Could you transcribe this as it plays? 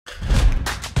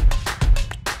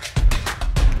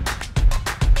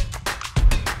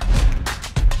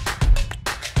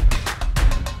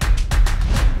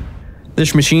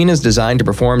This machine is designed to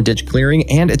perform ditch clearing,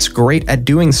 and it's great at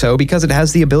doing so because it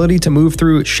has the ability to move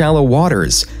through shallow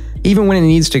waters. Even when it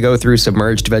needs to go through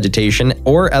submerged vegetation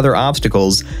or other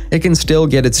obstacles, it can still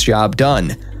get its job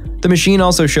done. The machine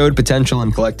also showed potential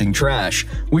in collecting trash,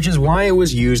 which is why it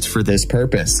was used for this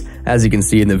purpose, as you can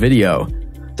see in the video.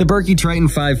 The Berkey Triton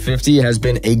 550 has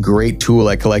been a great tool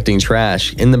at collecting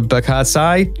trash in the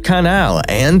Bakatsai Canal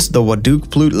and the Waduk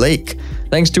Plut Lake.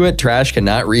 Thanks to it, trash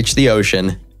cannot reach the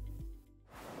ocean.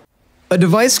 A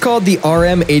device called the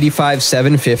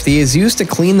RM85750 is used to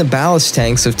clean the ballast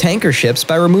tanks of tanker ships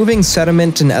by removing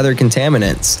sediment and other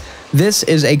contaminants. This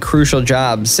is a crucial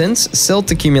job since silt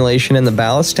accumulation in the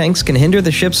ballast tanks can hinder the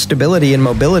ship's stability and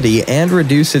mobility and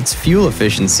reduce its fuel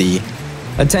efficiency.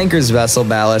 A tanker's vessel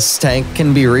ballast tank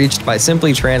can be reached by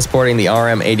simply transporting the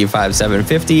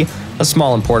RM85750, a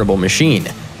small and portable machine.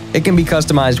 It can be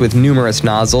customized with numerous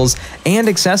nozzles and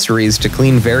accessories to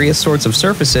clean various sorts of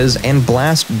surfaces and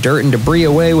blast dirt and debris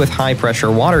away with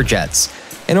high-pressure water jets.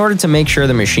 In order to make sure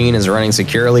the machine is running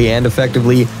securely and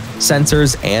effectively,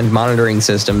 sensors and monitoring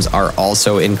systems are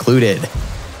also included.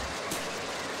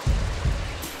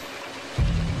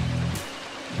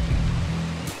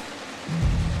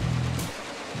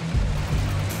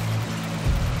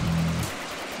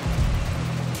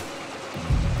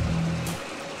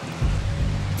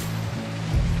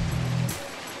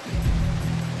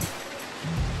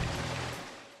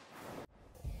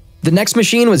 The next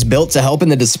machine was built to help in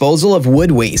the disposal of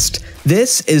wood waste.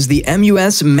 This is the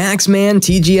MUS Maxman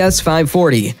TGS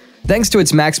 540. Thanks to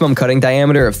its maximum cutting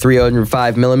diameter of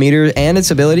 305 mm and its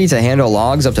ability to handle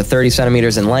logs up to 30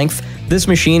 cm in length, this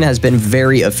machine has been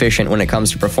very efficient when it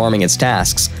comes to performing its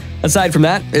tasks. Aside from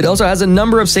that, it also has a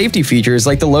number of safety features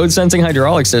like the load sensing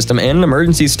hydraulic system and an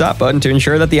emergency stop button to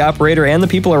ensure that the operator and the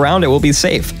people around it will be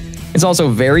safe. It's also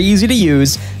very easy to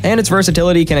use, and its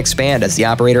versatility can expand as the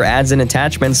operator adds in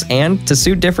attachments and to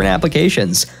suit different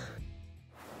applications.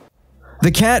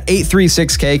 The CAT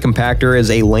 836K compactor is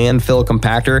a landfill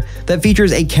compactor that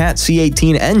features a CAT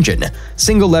C18 engine,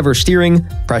 single-lever steering,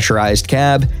 pressurized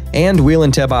cab, and wheel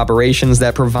and tip operations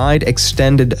that provide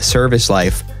extended service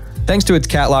life. Thanks to its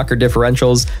cat locker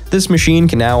differentials, this machine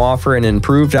can now offer an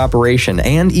improved operation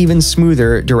and even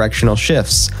smoother directional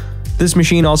shifts. This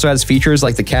machine also has features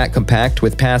like the CAT Compact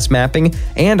with pass mapping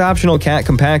and optional CAT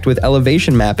Compact with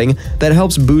elevation mapping that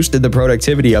helps boost the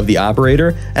productivity of the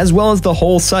operator as well as the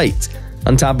whole site.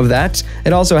 On top of that,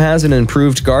 it also has an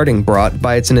improved guarding brought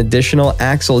by its additional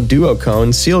axle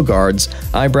duocone seal guards,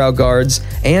 eyebrow guards,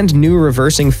 and new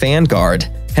reversing fan guard,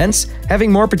 hence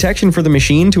having more protection for the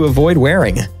machine to avoid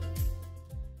wearing.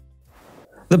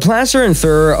 The Placer &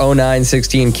 Thurr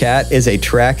 0916 CAT is a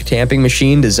track tamping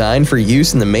machine designed for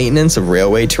use in the maintenance of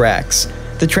railway tracks.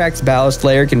 The track's ballast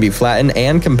layer can be flattened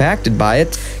and compacted by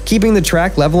it, keeping the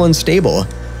track level and stable.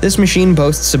 This machine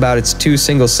boasts about its 2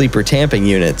 single-sleeper tamping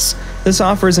units. This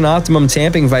offers an optimum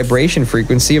tamping vibration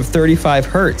frequency of 35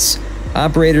 Hz.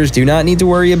 Operators do not need to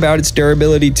worry about its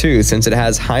durability too, since it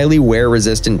has highly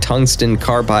wear-resistant tungsten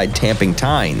carbide tamping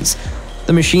tines.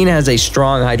 The machine has a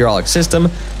strong hydraulic system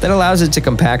that allows it to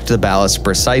compact the ballast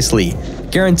precisely,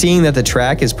 guaranteeing that the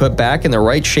track is put back in the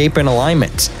right shape and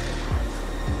alignment.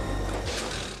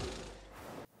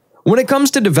 When it comes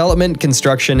to development,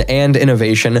 construction, and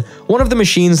innovation, one of the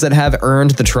machines that have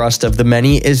earned the trust of the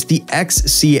many is the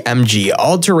XCMG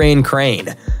all-terrain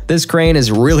crane. This crane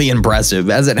is really impressive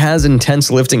as it has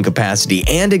intense lifting capacity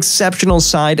and exceptional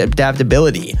side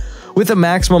adaptability. With a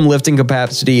maximum lifting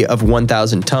capacity of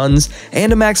 1,000 tons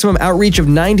and a maximum outreach of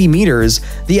 90 meters,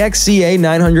 the XCA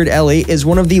 900LE is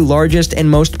one of the largest and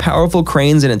most powerful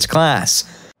cranes in its class.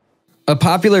 A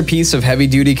popular piece of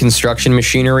heavy-duty construction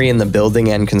machinery in the building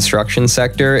and construction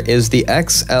sector is the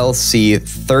XLC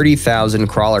 30,000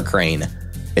 crawler crane.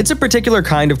 It's a particular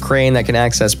kind of crane that can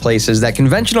access places that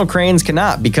conventional cranes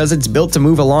cannot because it's built to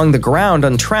move along the ground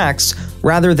on tracks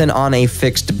rather than on a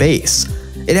fixed base.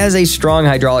 It has a strong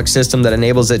hydraulic system that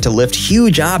enables it to lift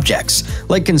huge objects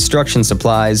like construction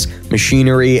supplies,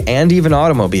 machinery, and even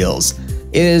automobiles.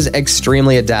 It is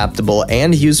extremely adaptable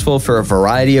and useful for a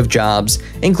variety of jobs,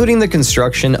 including the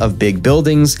construction of big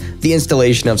buildings, the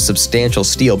installation of substantial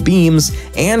steel beams,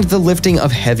 and the lifting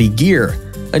of heavy gear.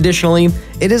 Additionally,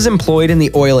 it is employed in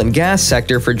the oil and gas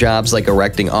sector for jobs like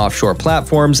erecting offshore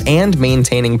platforms and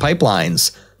maintaining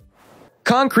pipelines.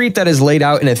 Concrete that is laid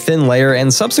out in a thin layer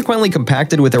and subsequently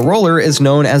compacted with a roller is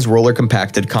known as roller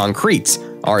compacted concrete,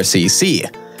 RCC.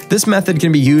 This method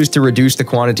can be used to reduce the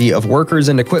quantity of workers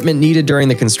and equipment needed during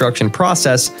the construction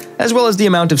process, as well as the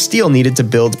amount of steel needed to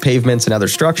build pavements and other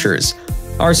structures.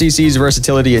 RCC's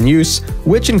versatility in use,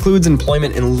 which includes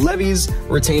employment in levees,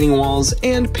 retaining walls,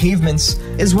 and pavements,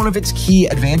 is one of its key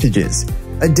advantages.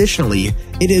 Additionally,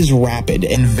 it is rapid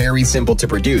and very simple to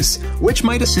produce, which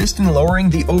might assist in lowering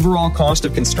the overall cost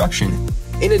of construction.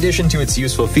 In addition to its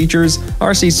useful features,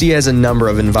 RCC has a number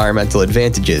of environmental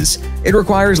advantages. It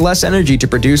requires less energy to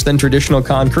produce than traditional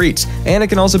concrete, and it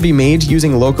can also be made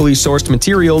using locally sourced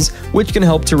materials, which can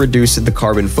help to reduce the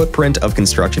carbon footprint of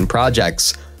construction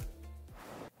projects.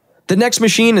 The next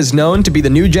machine is known to be the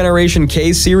new generation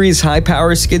K-Series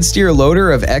high-power skid steer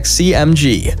loader of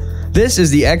XCMG. This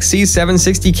is the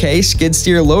XC760K skid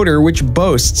steer loader, which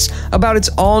boasts about its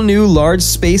all-new large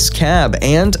space cab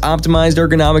and optimized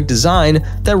ergonomic design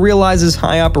that realizes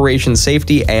high operation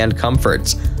safety and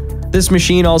comfort. This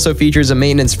machine also features a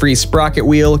maintenance-free sprocket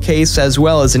wheel case as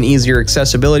well as an easier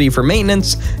accessibility for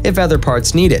maintenance if other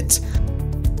parts need it.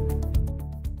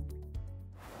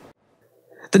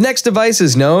 The next device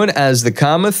is known as the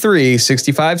Mammoth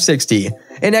 6560.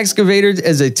 An excavator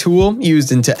is a tool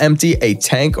used to empty a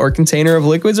tank or container of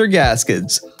liquids or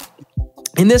gaskets.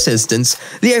 In this instance,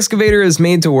 the excavator is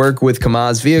made to work with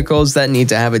KAMAZ vehicles that need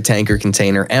to have a tank or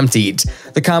container emptied.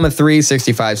 The Mammoth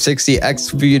 6560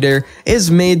 excavator is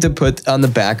made to put on the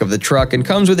back of the truck and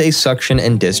comes with a suction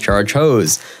and discharge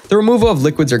hose. The removal of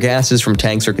liquids or gases from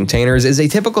tanks or containers is a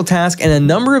typical task in a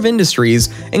number of industries,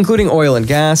 including oil and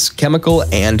gas, chemical,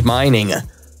 and mining.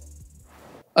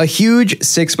 A huge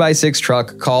 6x6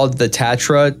 truck called the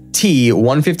Tatra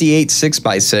T158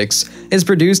 6x6 is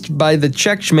produced by the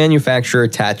Czech manufacturer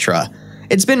Tatra.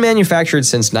 It's been manufactured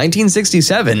since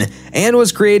 1967 and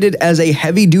was created as a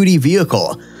heavy-duty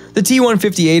vehicle. The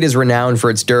T158 is renowned for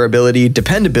its durability,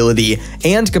 dependability,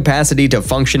 and capacity to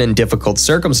function in difficult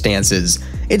circumstances.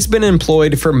 It's been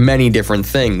employed for many different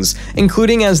things,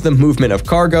 including as the movement of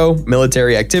cargo,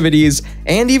 military activities,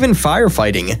 and even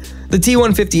firefighting. The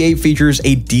T158 features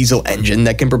a diesel engine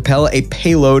that can propel a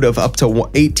payload of up to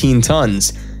 18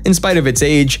 tons. In spite of its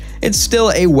age, it's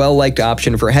still a well-liked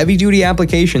option for heavy-duty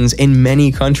applications in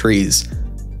many countries.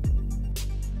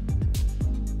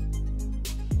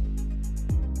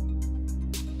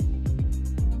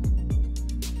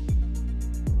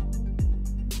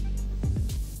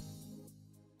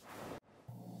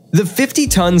 The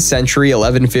 50-ton Century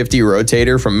 1150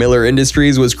 rotator from Miller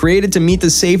Industries was created to meet the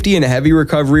safety and heavy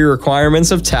recovery requirements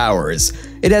of towers.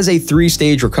 It has a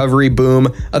 3-stage recovery boom,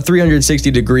 a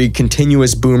 360-degree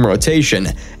continuous boom rotation,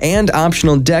 and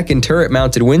optional deck and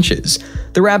turret-mounted winches.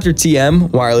 The Raptor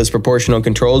TM wireless proportional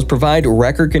controls provide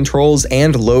record controls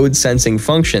and load sensing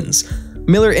functions.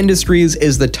 Miller Industries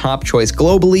is the top choice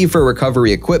globally for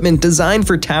recovery equipment designed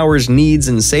for towers' needs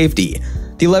and safety.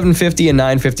 The 1150 and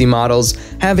 950 models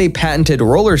have a patented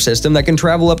roller system that can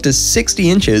travel up to 60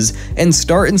 inches and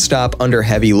start and stop under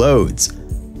heavy loads.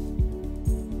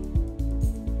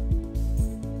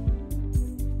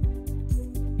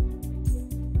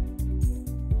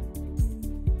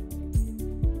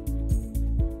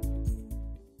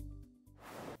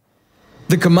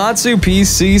 The Komatsu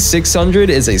PC600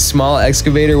 is a small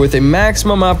excavator with a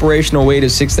maximum operational weight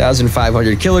of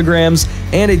 6,500 kilograms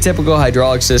and a typical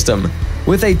hydraulic system.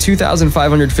 With a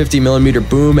 2,550mm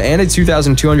boom and a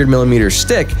 2,200mm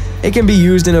stick, it can be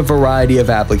used in a variety of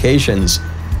applications.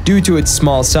 Due to its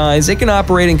small size, it can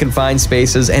operate in confined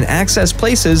spaces and access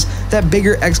places that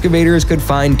bigger excavators could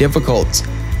find difficult.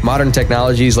 Modern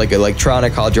technologies like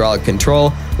electronic hydraulic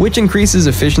control, which increases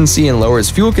efficiency and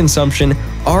lowers fuel consumption,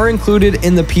 are included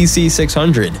in the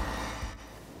PC600.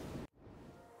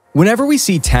 Whenever we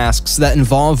see tasks that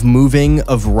involve moving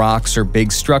of rocks or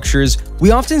big structures,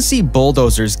 we often see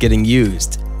bulldozers getting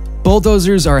used.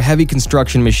 Bulldozers are heavy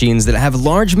construction machines that have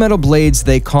large metal blades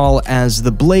they call as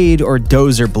the blade or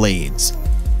dozer blades.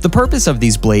 The purpose of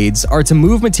these blades are to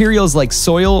move materials like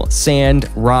soil, sand,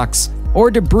 rocks, or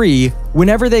debris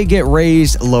whenever they get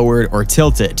raised, lowered, or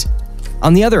tilted.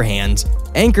 On the other hand,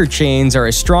 anchor chains are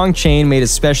a strong chain made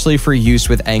especially for use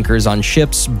with anchors on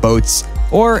ships, boats,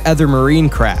 or other marine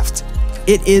craft.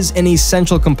 It is an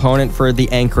essential component for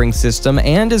the anchoring system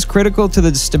and is critical to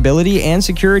the stability and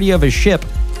security of a ship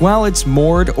while it's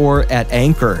moored or at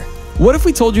anchor. What if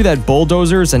we told you that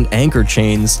bulldozers and anchor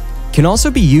chains can also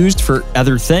be used for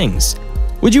other things?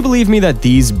 Would you believe me that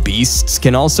these beasts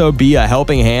can also be a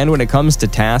helping hand when it comes to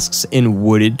tasks in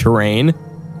wooded terrain?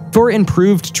 For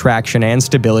improved traction and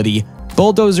stability,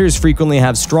 bulldozers frequently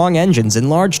have strong engines and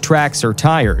large tracks or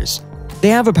tires. They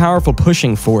have a powerful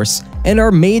pushing force and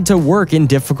are made to work in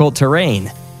difficult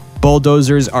terrain.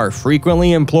 Bulldozers are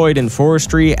frequently employed in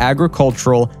forestry,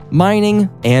 agricultural, mining,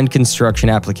 and construction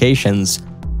applications.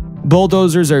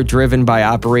 Bulldozers are driven by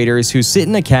operators who sit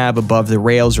in a cab above the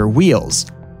rails or wheels.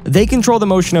 They control the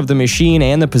motion of the machine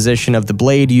and the position of the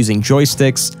blade using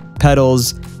joysticks,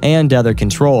 pedals, and other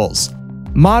controls.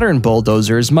 Modern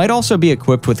bulldozers might also be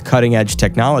equipped with cutting-edge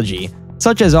technology,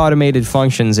 such as automated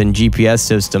functions and GPS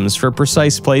systems for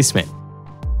precise placement.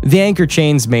 The anchor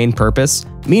chain's main purpose,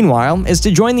 meanwhile, is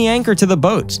to join the anchor to the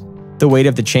boat. The weight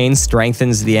of the chain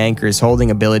strengthens the anchor's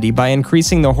holding ability by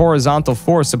increasing the horizontal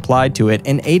force applied to it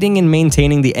and aiding in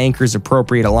maintaining the anchor's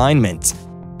appropriate alignment.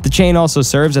 The chain also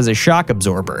serves as a shock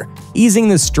absorber, easing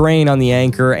the strain on the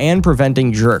anchor and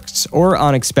preventing jerks or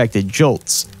unexpected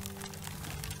jolts.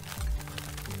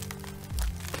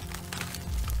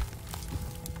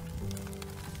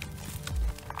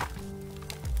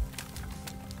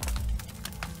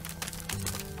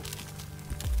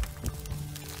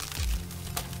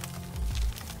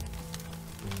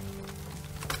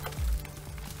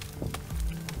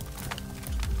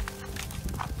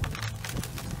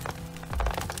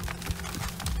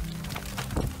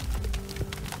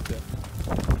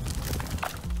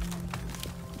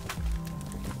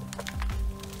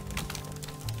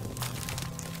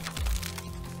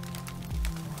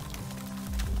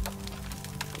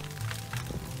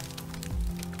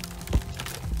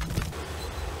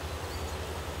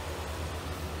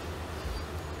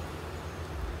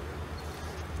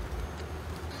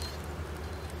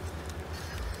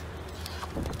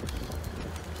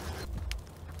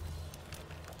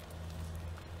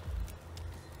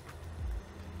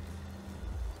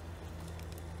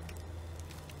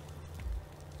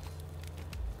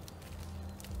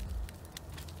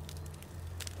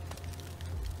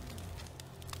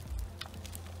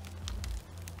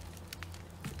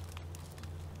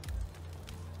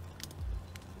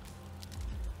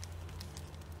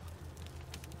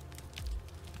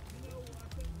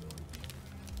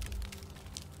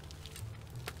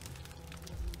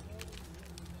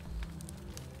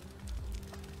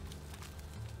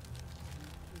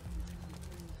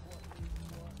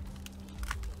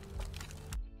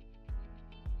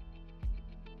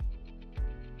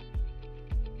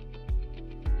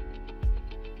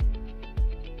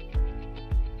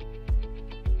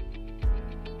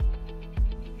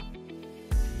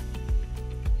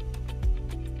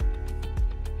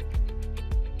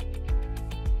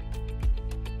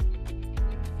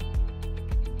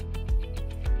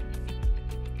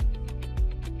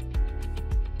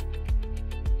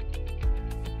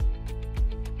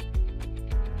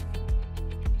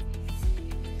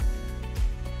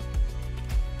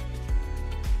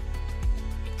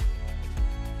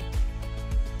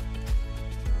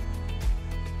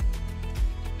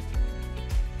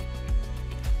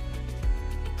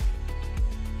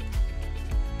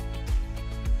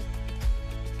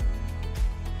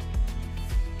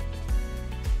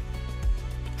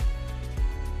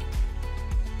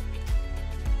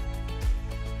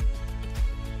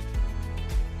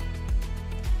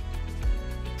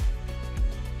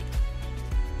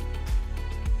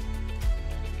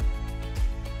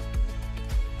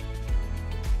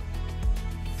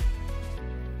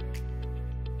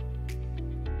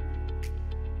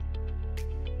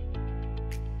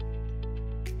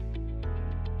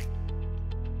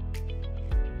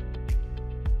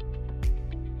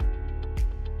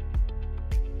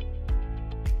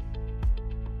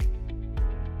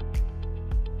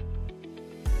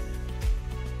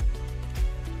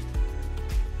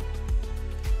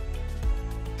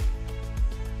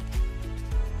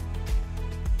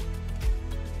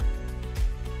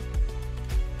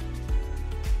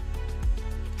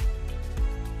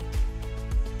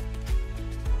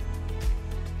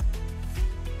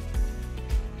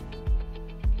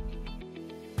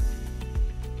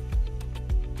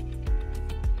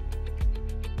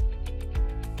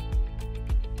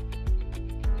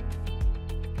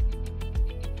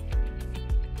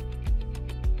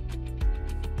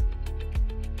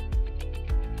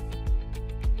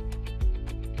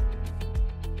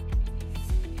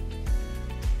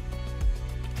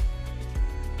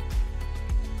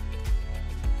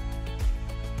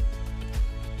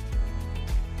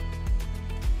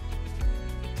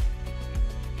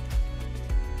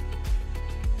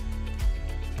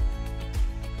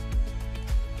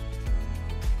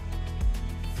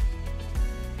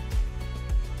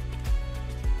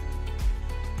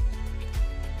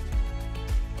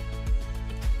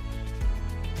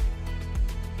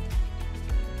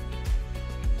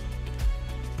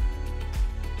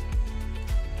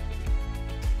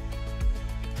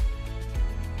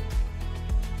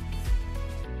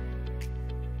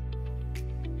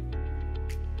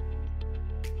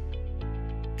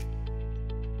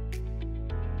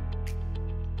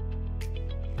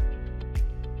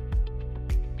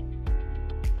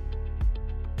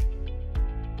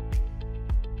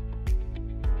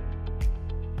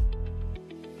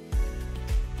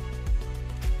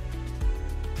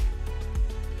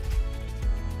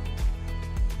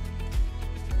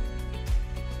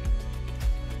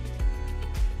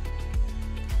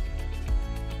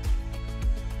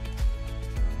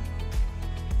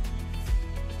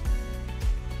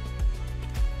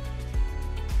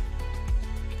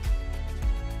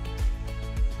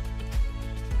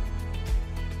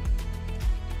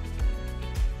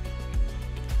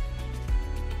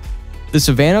 The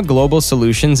Savannah Global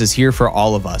Solutions is here for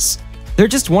all of us. They're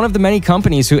just one of the many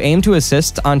companies who aim to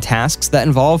assist on tasks that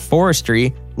involve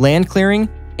forestry, land clearing,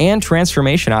 and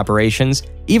transformation operations,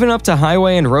 even up to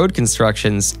highway and road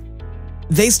constructions.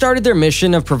 They started their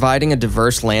mission of providing a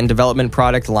diverse land development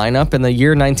product lineup in the year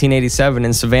 1987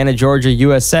 in Savannah, Georgia,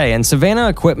 USA, and Savannah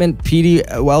Equipment Pty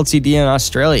Ltd in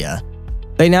Australia.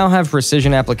 They now have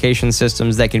precision application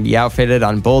systems that can be outfitted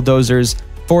on bulldozers,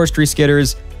 forestry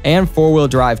skidders, and four-wheel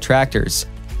drive tractors.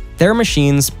 Their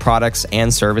machines, products,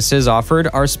 and services offered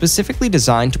are specifically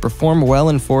designed to perform well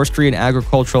in forestry and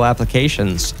agricultural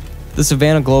applications. The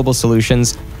Savannah Global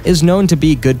Solutions is known to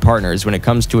be good partners when it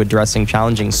comes to addressing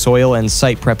challenging soil and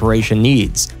site preparation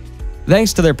needs.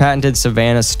 Thanks to their patented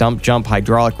Savannah Stump Jump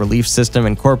hydraulic relief system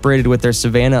incorporated with their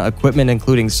Savannah equipment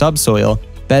including subsoil,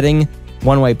 bedding,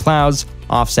 one-way plows,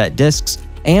 offset discs,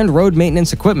 and road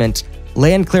maintenance equipment,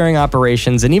 land clearing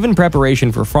operations and even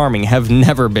preparation for farming have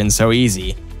never been so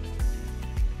easy.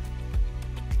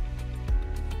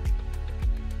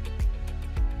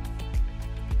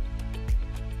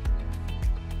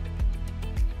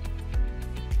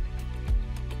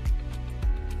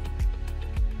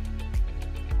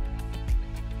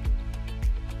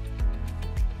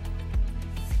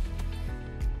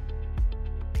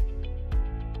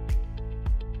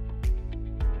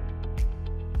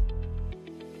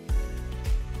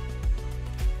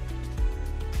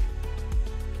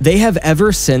 They have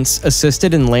ever since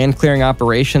assisted in land clearing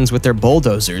operations with their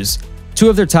bulldozers. Two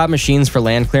of their top machines for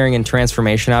land clearing and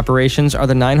transformation operations are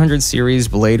the 900 series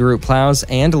blade root plows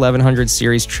and 1100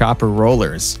 series chopper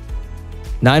rollers.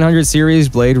 900 series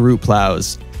blade root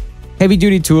plows.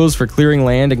 Heavy-duty tools for clearing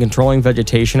land and controlling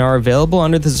vegetation are available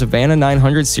under the Savannah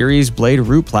 900 series blade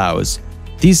root plows.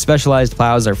 These specialized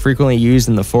plows are frequently used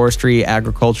in the forestry,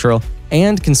 agricultural,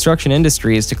 and construction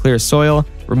industries to clear soil,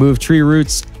 remove tree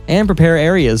roots, and prepare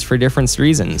areas for different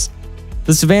reasons.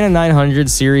 The Savannah 900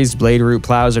 series blade root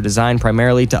plows are designed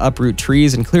primarily to uproot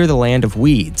trees and clear the land of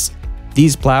weeds.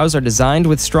 These plows are designed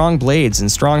with strong blades and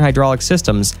strong hydraulic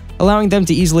systems, allowing them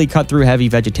to easily cut through heavy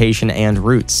vegetation and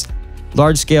roots.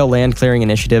 Large-scale land clearing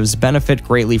initiatives benefit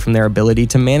greatly from their ability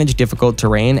to manage difficult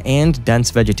terrain and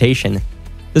dense vegetation.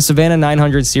 The Savannah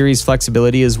 900 series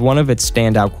flexibility is one of its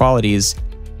standout qualities.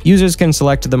 Users can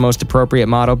select the most appropriate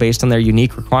model based on their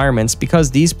unique requirements because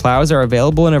these plows are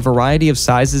available in a variety of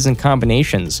sizes and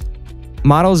combinations.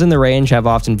 Models in the range have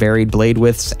often varied blade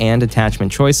widths and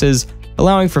attachment choices,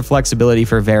 allowing for flexibility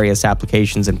for various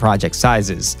applications and project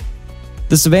sizes.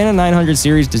 The Savannah 900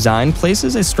 series design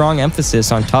places a strong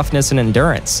emphasis on toughness and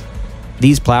endurance.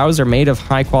 These plows are made of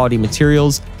high-quality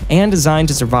materials and designed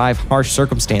to survive harsh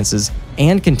circumstances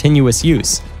and continuous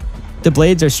use. The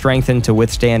blades are strengthened to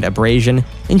withstand abrasion,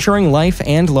 ensuring life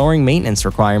and lowering maintenance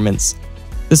requirements.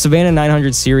 The Savannah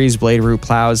 900 series blade root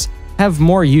plows have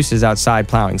more uses outside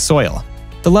plowing soil.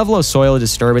 The level of soil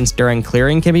disturbance during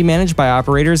clearing can be managed by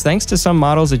operators thanks to some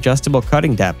models' adjustable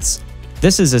cutting depths.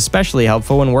 This is especially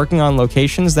helpful when working on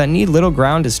locations that need little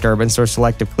ground disturbance or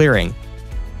selective clearing.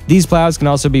 These plows can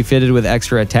also be fitted with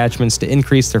extra attachments to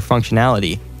increase their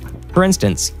functionality. For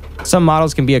instance, some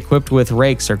models can be equipped with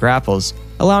rakes or grapples,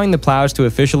 allowing the plows to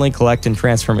efficiently collect and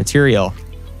transfer material.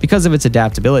 Because of its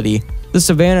adaptability, the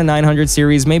Savannah 900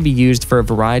 series may be used for a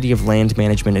variety of land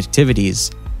management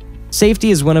activities. Safety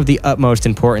is one of the utmost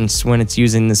importance when it's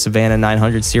using the Savannah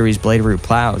 900 series blade root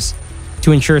plows.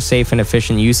 To ensure safe and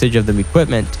efficient usage of the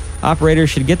equipment, operators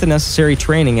should get the necessary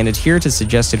training and adhere to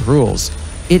suggested rules.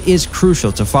 It is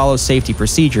crucial to follow safety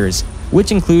procedures,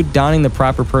 which include donning the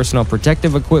proper personal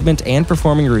protective equipment and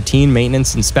performing routine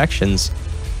maintenance inspections.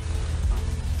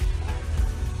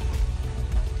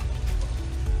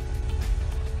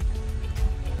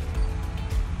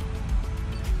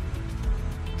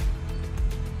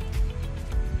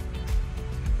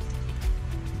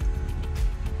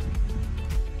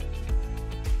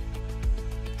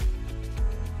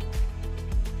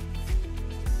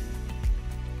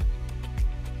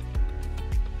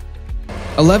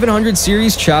 (1100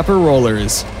 series chopper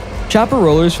rollers). Chopper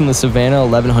rollers from the Savannah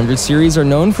 1100 series are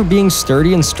known for being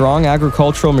sturdy and strong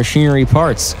agricultural machinery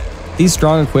parts. These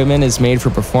strong equipment is made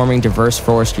for performing diverse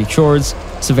forestry chores.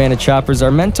 Savannah choppers are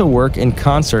meant to work in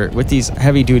concert with these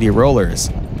heavy-duty rollers.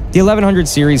 The 1100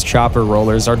 series chopper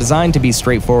rollers are designed to be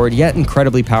straightforward yet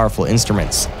incredibly powerful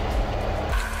instruments.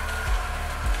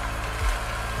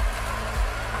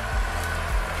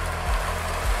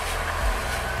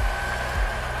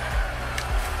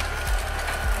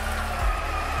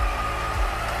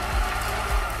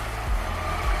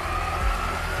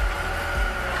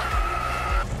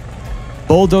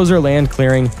 Bulldozer land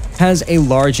clearing has a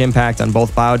large impact on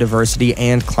both biodiversity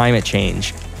and climate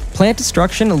change. Plant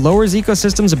destruction lowers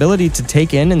ecosystems' ability to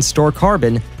take in and store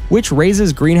carbon, which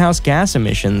raises greenhouse gas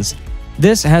emissions.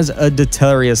 This has a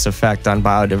deleterious effect on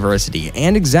biodiversity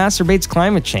and exacerbates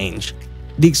climate change.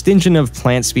 The extinction of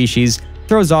plant species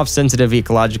throws off sensitive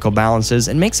ecological balances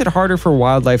and makes it harder for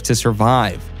wildlife to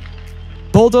survive.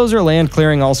 Bulldozer land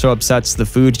clearing also upsets the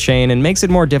food chain and makes it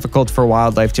more difficult for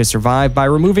wildlife to survive by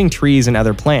removing trees and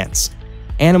other plants.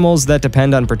 Animals that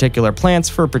depend on particular plants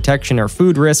for protection or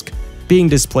food risk being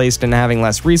displaced and having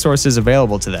less resources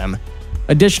available to them.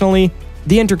 Additionally,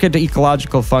 the intricate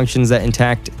ecological functions that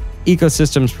intact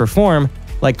ecosystems perform,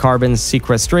 like carbon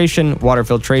sequestration, water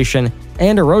filtration,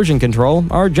 and erosion control,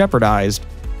 are jeopardized.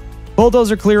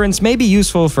 Bulldozer clearance may be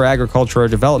useful for agricultural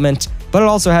development, but it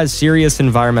also has serious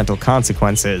environmental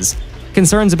consequences.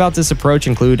 Concerns about this approach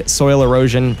include soil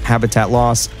erosion, habitat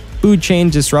loss, food chain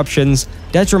disruptions,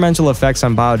 detrimental effects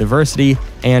on biodiversity,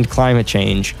 and climate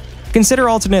change. Consider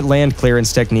alternate land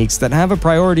clearance techniques that have a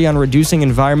priority on reducing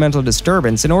environmental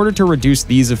disturbance in order to reduce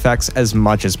these effects as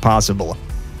much as possible.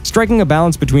 Striking a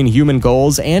balance between human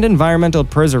goals and environmental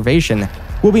preservation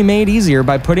will be made easier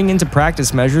by putting into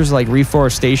practice measures like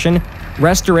reforestation,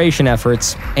 restoration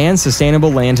efforts, and sustainable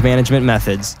land management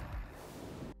methods.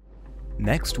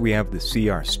 Next, we have the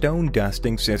CR Stone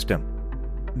Dusting System.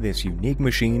 This unique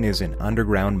machine is an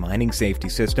underground mining safety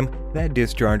system that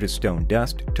discharges stone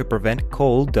dust to prevent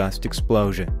coal dust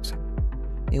explosions.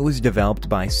 It was developed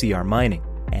by CR Mining,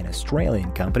 an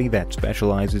Australian company that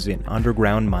specializes in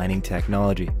underground mining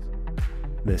technologies.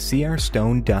 The CR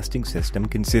Stone Dusting System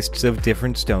consists of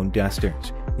different stone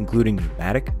dusters, including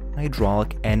pneumatic,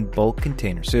 hydraulic, and bulk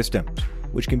container systems,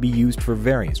 which can be used for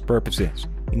various purposes,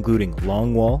 including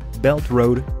longwall, belt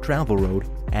road, travel road,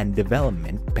 and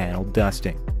development panel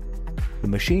dusting. The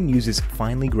machine uses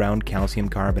finely ground calcium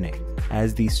carbonate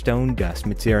as the stone dust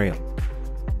material.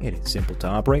 It is simple to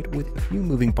operate with few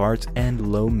moving parts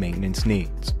and low maintenance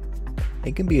needs.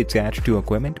 It can be attached to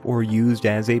equipment or used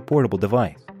as a portable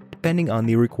device, depending on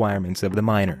the requirements of the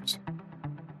miners.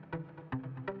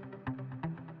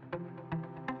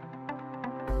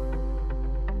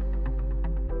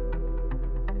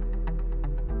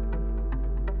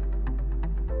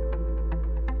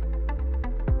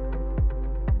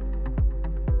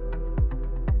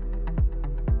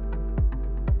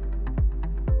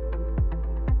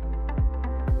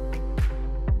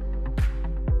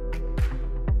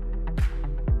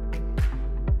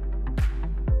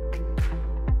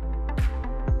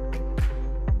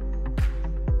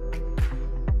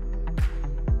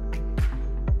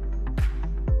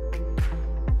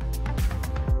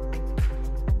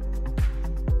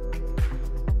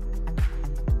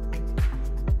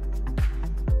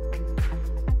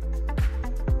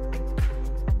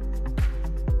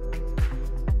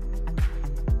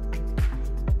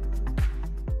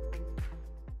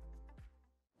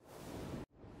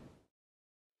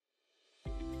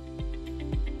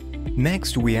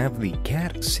 Next, we have the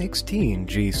CAT 16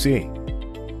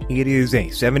 GC. It is a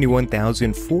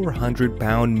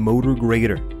 71,400-pound motor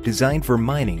grader designed for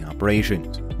mining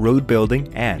operations, road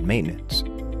building, and maintenance.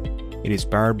 It is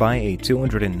powered by a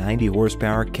 290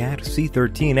 horsepower CAT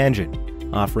C13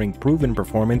 engine, offering proven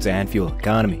performance and fuel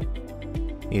economy.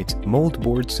 Its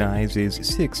moldboard size is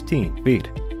 16 feet,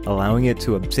 allowing it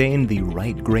to obtain the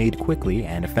right grade quickly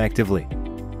and effectively.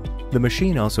 The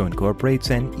machine also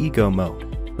incorporates an eco mode,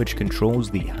 which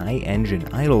controls the high engine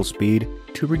idle speed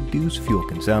to reduce fuel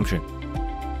consumption.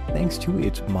 Thanks to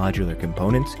its modular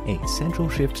components, a central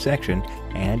shift section,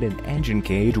 and an engine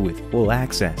cage with full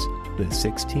access, the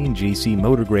 16GC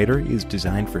motor grader is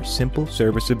designed for simple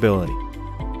serviceability.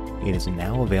 It is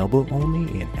now available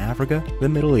only in Africa, the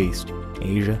Middle East,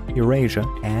 Asia, Eurasia,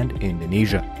 and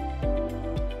Indonesia.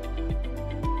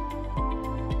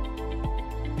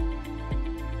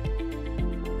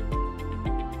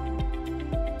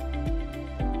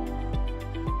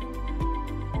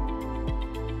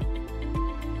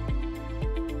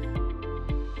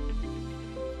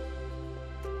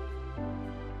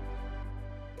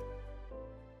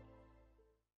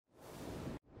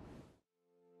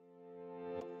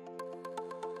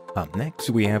 Up next,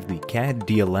 we have the CAT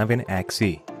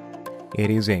D11XE. It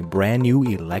is a brand new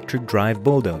electric drive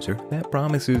bulldozer that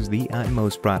promises the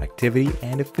utmost productivity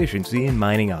and efficiency in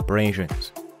mining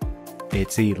operations.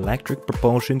 Its electric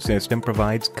propulsion system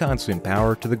provides constant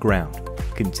power to the ground,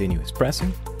 continuous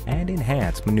pressing, and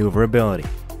enhanced maneuverability.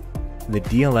 The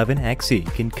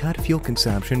D11XE can cut fuel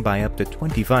consumption by up to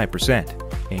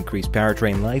 25%, increase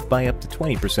powertrain life by up to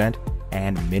 20%,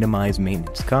 and minimize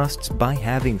maintenance costs by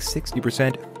having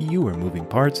 60% fewer moving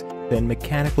parts than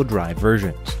mechanical drive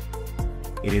versions.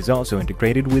 It is also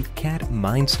integrated with CAT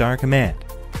MineStar Command,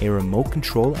 a remote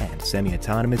control and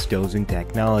semi-autonomous dozing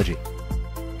technology.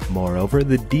 Moreover,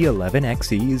 the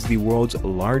D11XE is the world's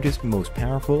largest, most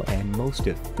powerful, and most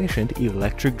efficient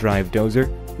electric drive dozer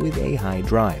with a high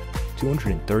drive,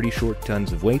 230 short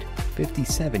tons of weight,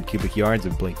 57 cubic yards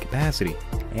of blade capacity,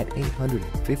 and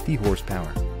 850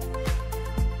 horsepower.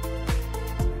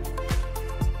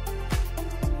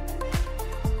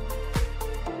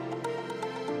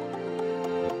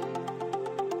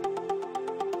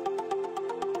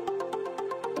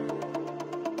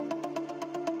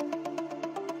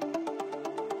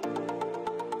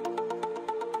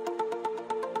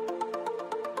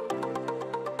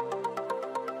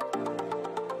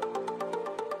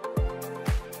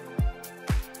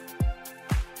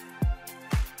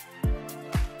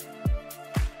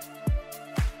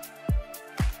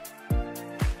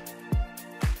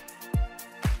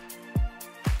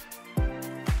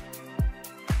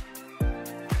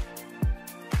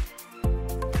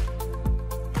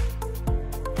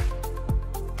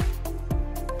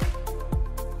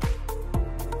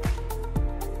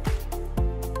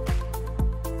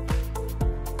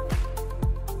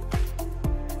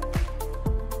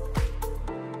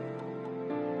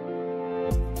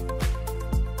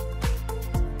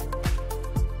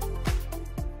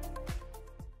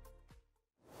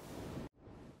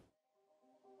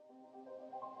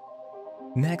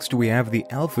 Next, we have the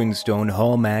Elphinstone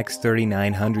Hallmax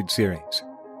 3900 series.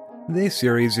 This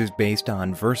series is based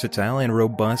on versatile and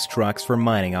robust trucks for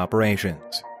mining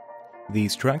operations.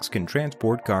 These trucks can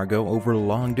transport cargo over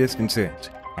long distances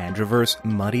and traverse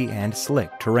muddy and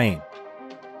slick terrain.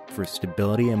 For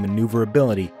stability and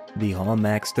maneuverability, the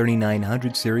Hallmax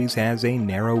 3900 series has a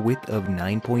narrow width of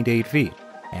 9.8 feet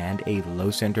and a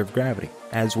low center of gravity,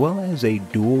 as well as a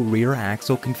dual rear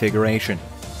axle configuration.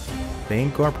 They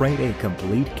incorporate a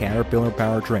complete Caterpillar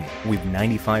powertrain with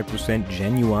 95%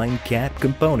 genuine Cat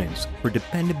components for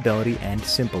dependability and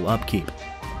simple upkeep.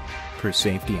 For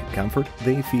safety and comfort,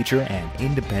 they feature an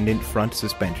independent front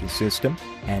suspension system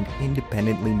and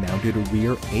independently mounted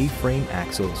rear A-frame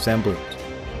axle assemblies.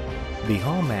 The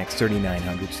Hallmax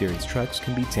 3900 series trucks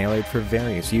can be tailored for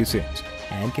various uses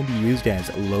and can be used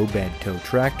as low-bed tow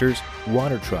tractors,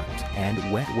 water trucks, and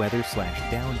wet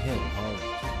weather/downhill haulers.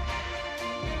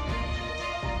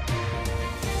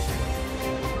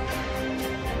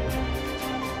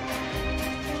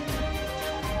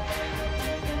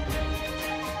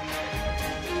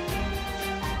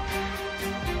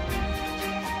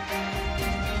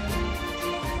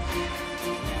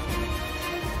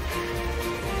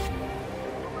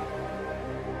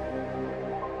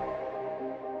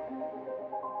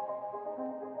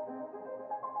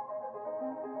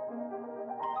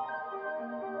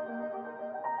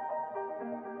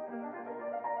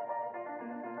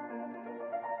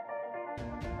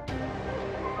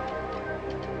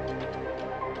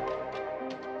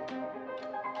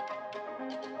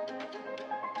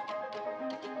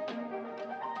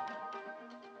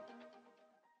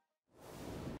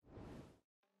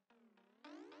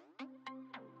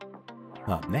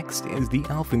 Up next is the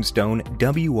Elphinstone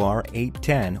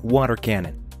WR810 water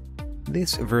cannon.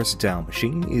 This versatile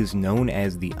machine is known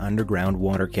as the underground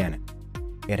water cannon.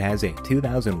 It has a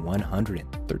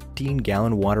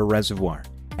 2,113-gallon water reservoir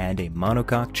and a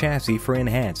monocoque chassis for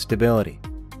enhanced stability.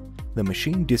 The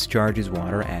machine discharges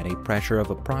water at a pressure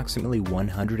of approximately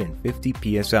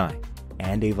 150 psi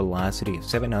and a velocity of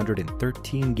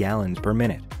 713 gallons per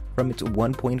minute from its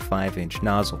 1.5-inch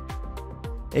nozzle.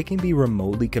 It can be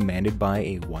remotely commanded by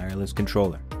a wireless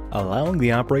controller, allowing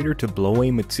the operator to blow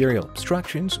away material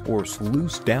obstructions or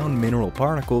sluice down mineral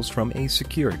particles from a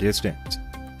secure distance.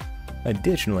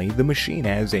 Additionally, the machine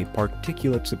has a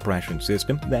particulate suppression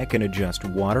system that can adjust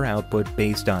water output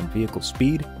based on vehicle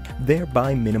speed,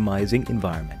 thereby minimizing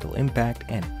environmental impact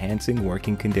and enhancing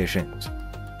working conditions.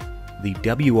 The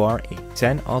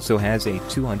WR810 also has a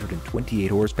 228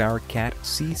 horsepower Cat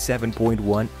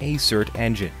C7.1 ACERT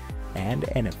engine and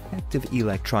an effective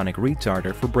electronic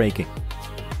retarder for braking.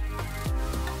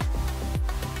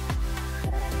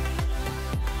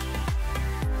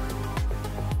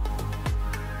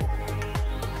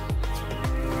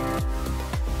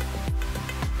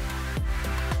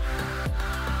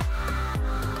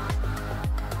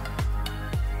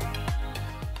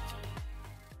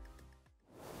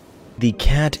 The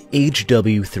Cat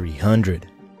HW300.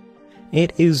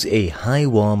 It is a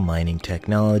high-wall mining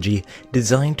technology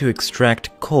designed to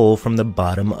extract coal from the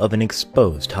bottom of an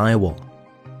exposed high wall.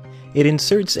 It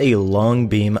inserts a long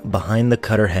beam behind the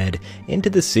cutter head into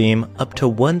the seam up to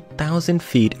 1,000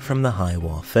 feet from the high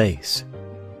wall face.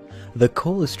 The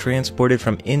coal is transported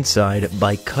from inside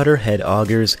by cutter head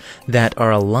augers that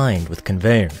are aligned with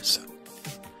conveyors.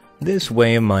 This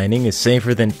way of mining is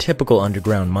safer than typical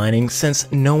underground mining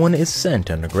since no one is sent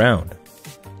underground.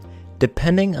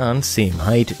 Depending on seam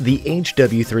height, the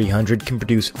HW300 can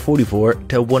produce 44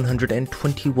 to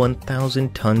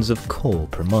 121,000 tons of coal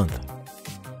per month.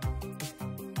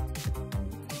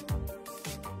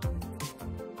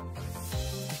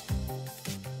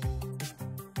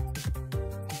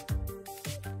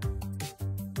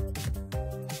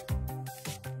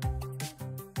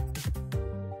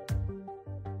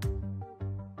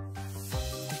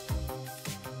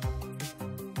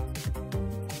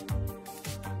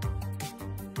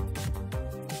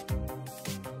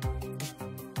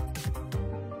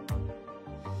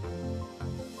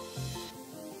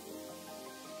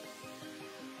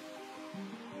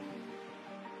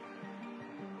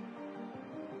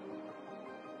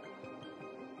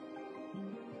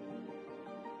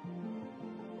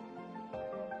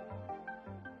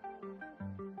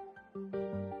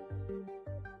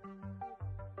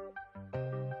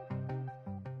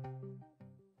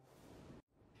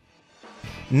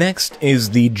 Next is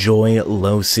the Joy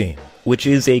Low Seam, which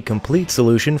is a complete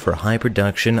solution for high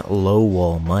production, low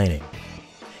wall mining.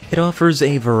 It offers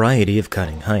a variety of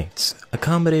cutting heights,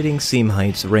 accommodating seam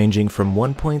heights ranging from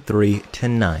 1.3 to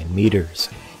 9 meters.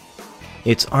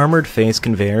 Its armored face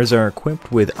conveyors are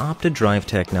equipped with OptiDrive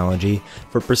technology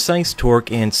for precise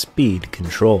torque and speed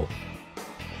control.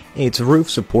 Its roof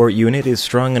support unit is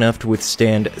strong enough to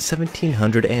withstand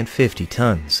 1,750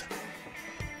 tons.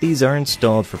 These are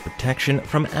installed for protection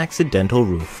from accidental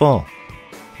roof fall.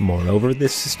 Moreover,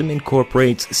 this system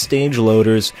incorporates stage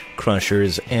loaders,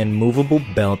 crushers, and movable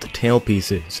belt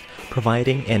tailpieces,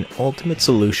 providing an ultimate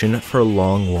solution for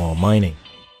long wall mining.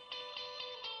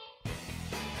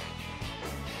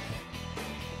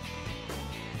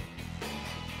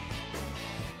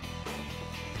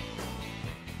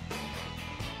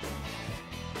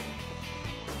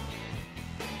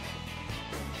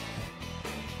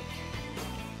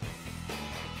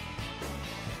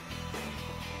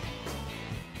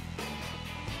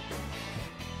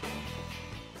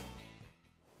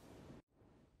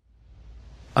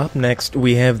 Up next,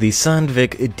 we have the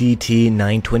Sandvik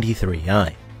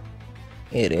DT923i.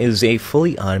 It is a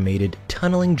fully automated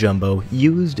tunneling jumbo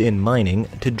used in mining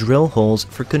to drill holes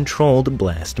for controlled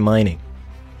blast mining.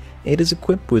 It is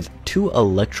equipped with 2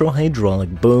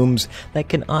 electro-hydraulic booms that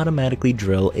can automatically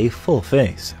drill a full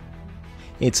face.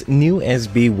 Its new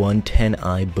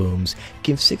SB110i booms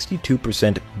give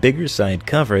 62% bigger side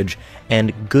coverage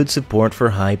and good support for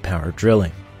high-power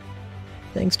drilling.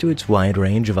 Thanks to its wide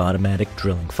range of automatic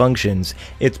drilling functions,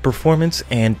 its performance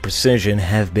and precision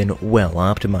have been well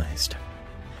optimized.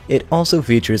 It also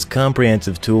features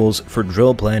comprehensive tools for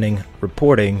drill planning,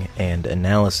 reporting, and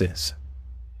analysis.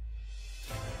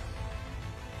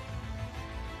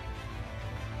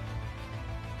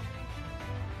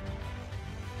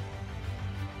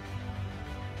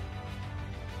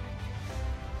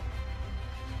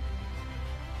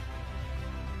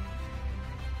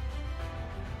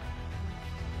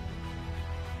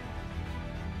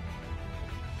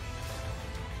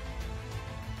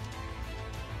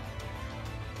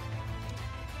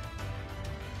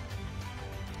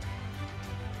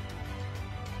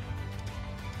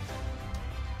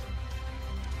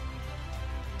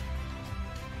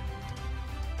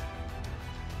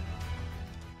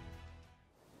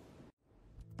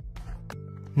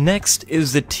 Next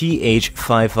is the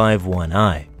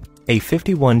TH551i, a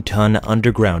 51-ton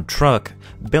underground truck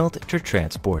built to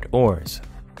transport ores.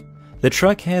 The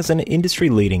truck has an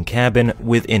industry-leading cabin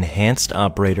with enhanced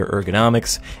operator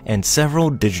ergonomics and several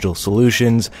digital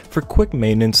solutions for quick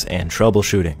maintenance and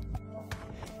troubleshooting.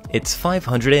 Its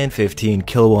 515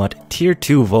 kilowatt Tier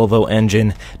 2 Volvo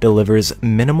engine delivers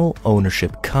minimal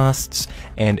ownership costs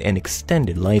and an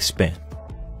extended lifespan.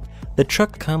 The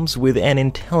truck comes with an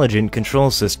intelligent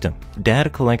control system, data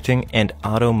collecting, and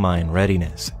auto mine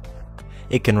readiness.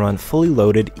 It can run fully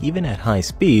loaded even at high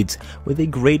speeds with a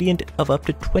gradient of up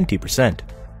to 20%.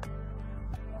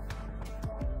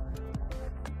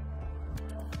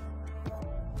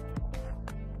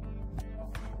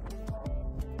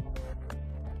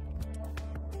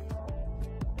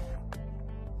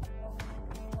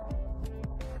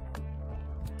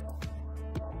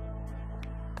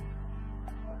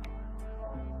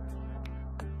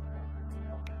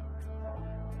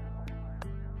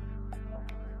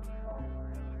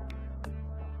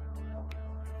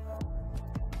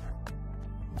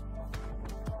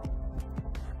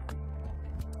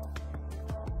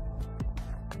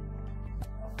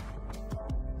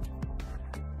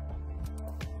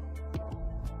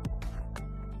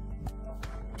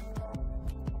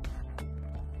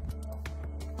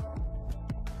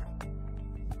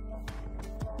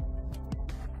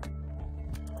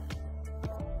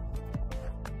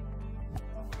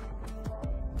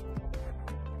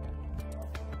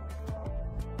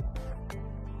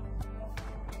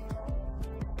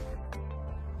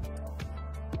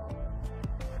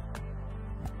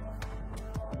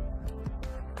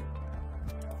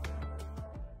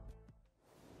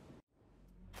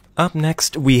 Up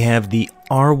next, we have the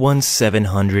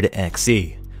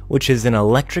R1700XE, which is an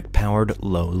electric-powered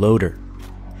low loader.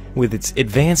 With its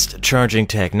advanced charging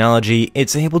technology,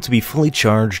 it's able to be fully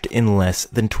charged in less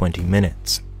than 20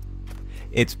 minutes.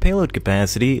 Its payload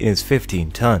capacity is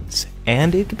 15 tons,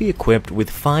 and it can be equipped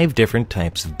with 5 different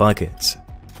types of buckets.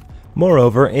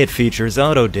 Moreover, it features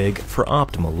auto-dig for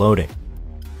optimal loading.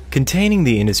 Containing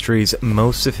the industry's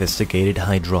most sophisticated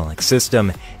hydraulic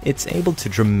system, it's able to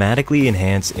dramatically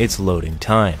enhance its loading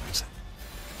times.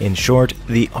 In short,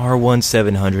 the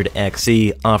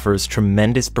R1700XE offers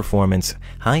tremendous performance,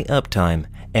 high uptime,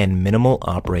 and minimal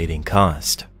operating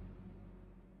cost.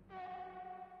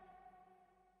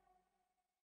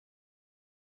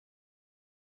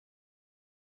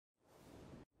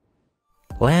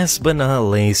 Last but not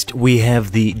least, we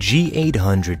have the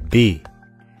G800B.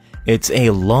 It's a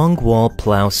long-wall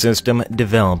plow system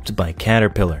developed by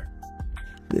Caterpillar.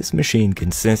 This machine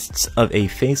consists of a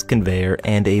face conveyor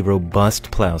and a robust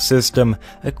plow system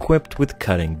equipped with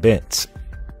cutting bits.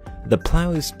 The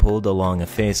plow is pulled along a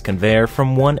face conveyor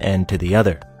from one end to the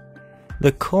other.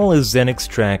 The coal is then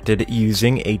extracted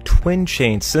using a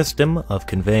twin-chain system of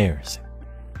conveyors.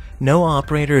 No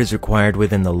operator is required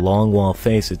within the long-wall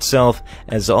face itself,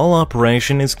 as all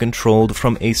operation is controlled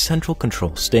from a central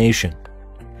control station.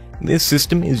 This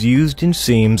system is used in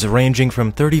seams ranging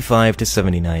from 35 to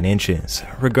 79 inches,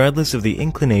 regardless of the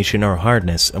inclination or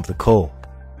hardness of the coal.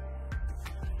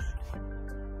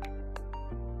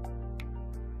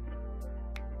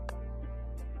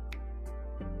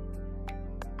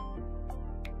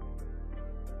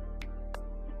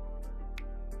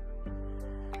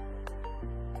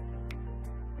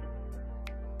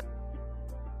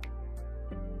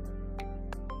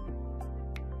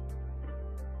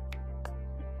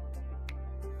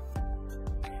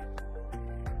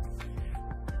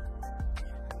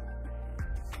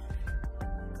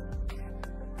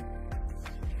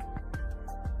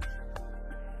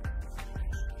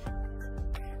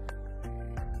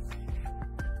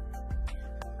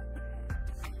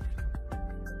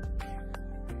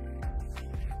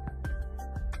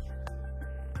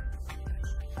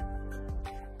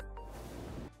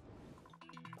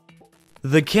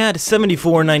 The CAT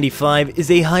 7495 is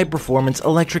a high-performance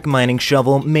electric mining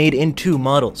shovel made in 2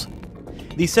 models.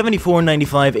 The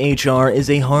 7495HR is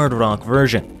a hard rock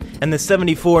version, and the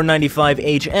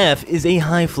 7495HF is a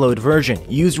high-float version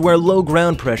used where low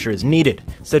ground pressure is needed,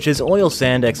 such as oil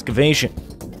sand excavation.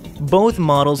 Both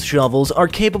models' shovels are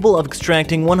capable of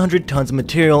extracting 100 tons of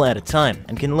material at a time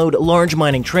and can load large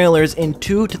mining trailers in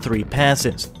 2 to 3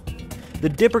 passes. The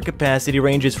dipper capacity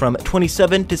ranges from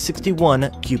 27 to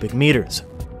 61 cubic meters.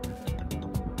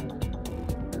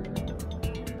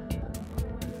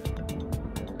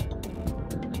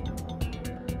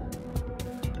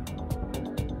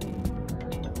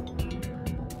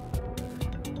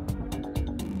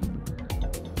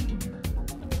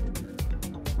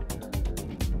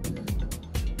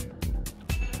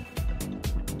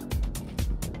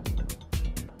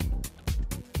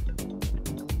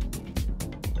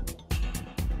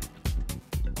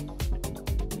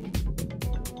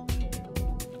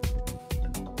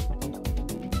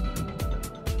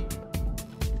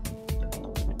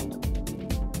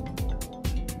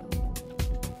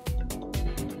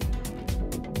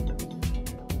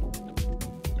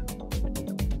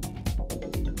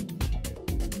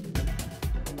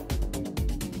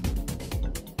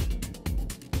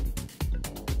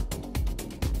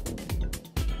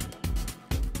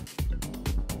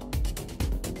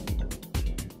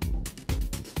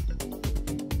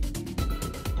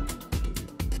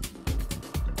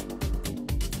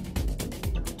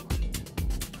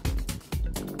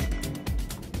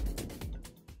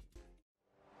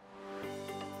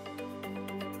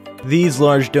 These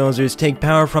large dozers take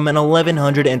power from an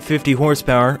 1150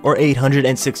 horsepower or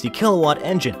 860 kilowatt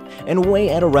engine and weigh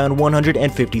at around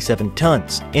 157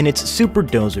 tons in its super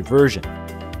dozer version.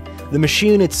 The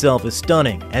machine itself is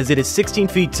stunning, as it is 16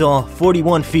 feet tall,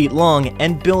 41 feet long,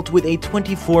 and built with a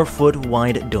 24-foot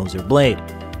wide dozer blade.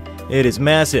 It is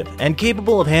massive and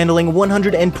capable of handling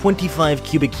 125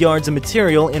 cubic yards of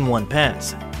material in one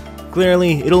pass.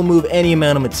 Clearly, it'll move any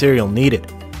amount of material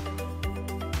needed.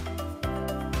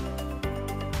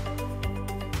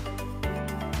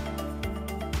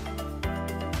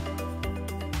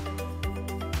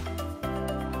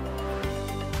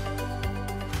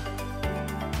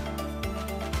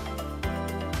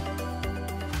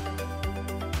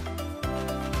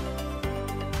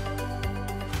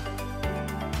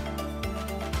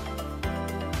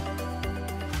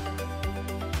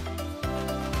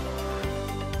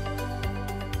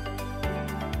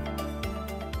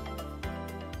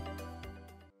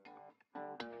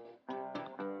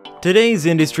 Today's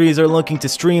industries are looking to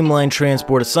streamline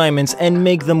transport assignments and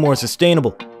make them more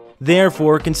sustainable.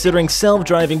 Therefore, considering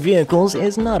self-driving vehicles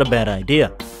is not a bad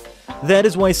idea. That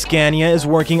is why Scania is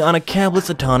working on a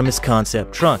cabless autonomous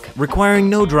concept truck, requiring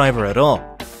no driver at all.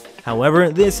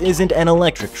 However, this isn't an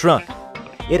electric truck.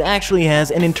 It actually has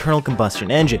an internal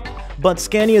combustion engine, but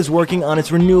Scania is working on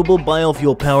its renewable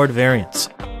biofuel-powered variants.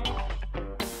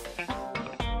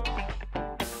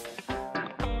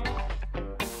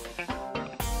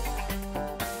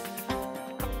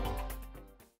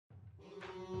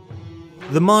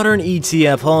 The modern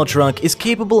ETF haul truck is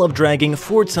capable of dragging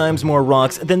 4 times more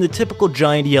rocks than the typical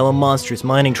giant yellow monstrous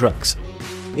mining trucks.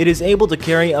 It is able to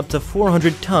carry up to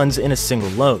 400 tons in a single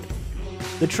load.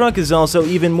 The truck is also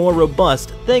even more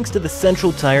robust thanks to the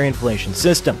central tire inflation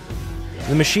system.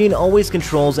 The machine always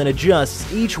controls and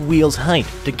adjusts each wheel's height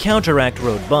to counteract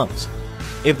road bumps.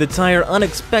 If the tire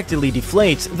unexpectedly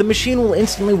deflates, the machine will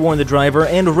instantly warn the driver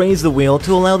and raise the wheel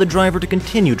to allow the driver to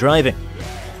continue driving.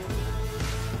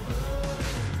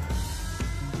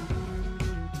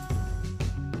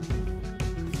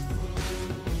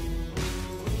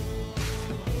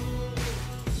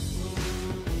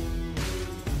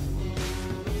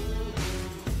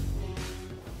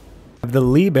 The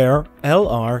Liebherr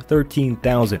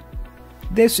LR13000.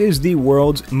 This is the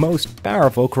world's most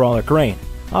powerful crawler crane,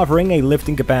 offering a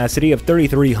lifting capacity of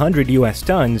 3,300 US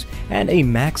tons and a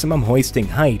maximum hoisting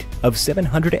height of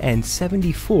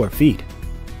 774 feet.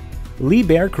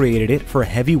 Liebherr created it for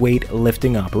heavyweight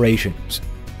lifting operations.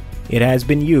 It has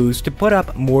been used to put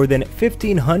up more than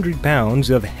 1,500 pounds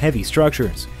of heavy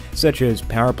structures, such as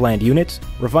power plant units,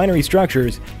 refinery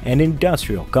structures, and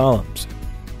industrial columns.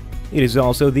 It is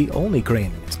also the only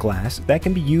crane in its class that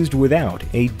can be used without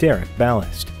a derrick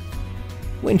ballast.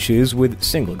 Winches with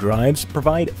single drives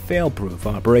provide fail-proof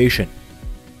operation.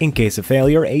 In case of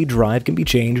failure, a drive can be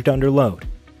changed under load.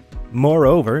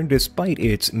 Moreover, despite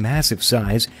its massive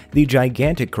size, the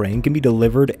gigantic crane can be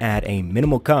delivered at a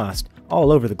minimal cost all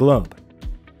over the globe.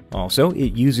 Also,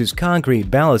 it uses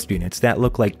concrete ballast units that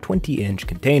look like 20-inch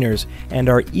containers and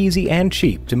are easy and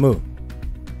cheap to move.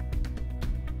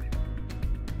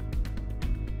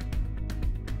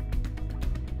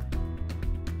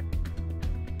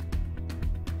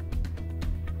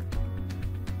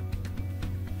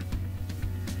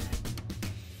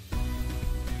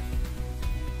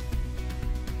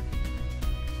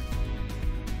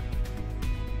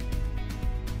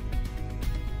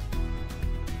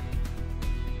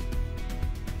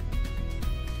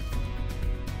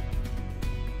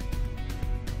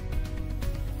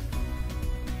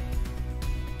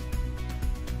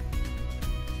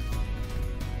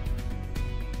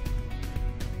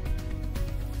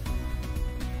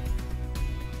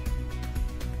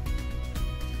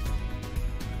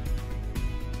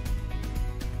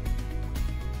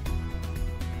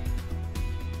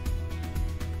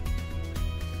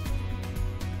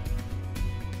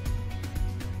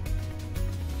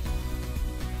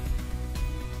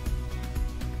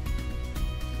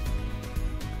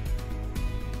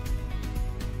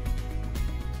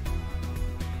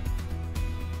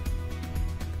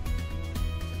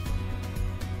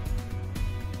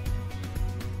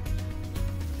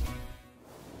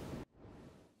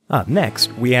 Up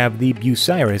next, we have the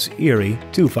Bucyrus Erie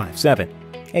 257,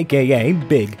 aka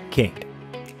Big Kate.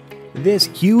 This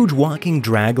huge walking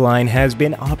dragline has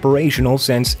been operational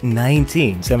since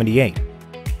 1978.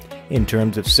 In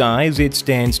terms of size, it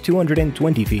stands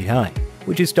 220 feet high,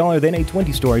 which is taller than a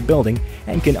 20-story building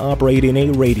and can operate in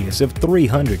a radius of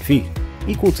 300 feet,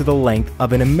 equal to the length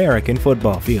of an American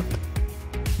football field.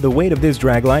 The weight of this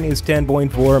dragline is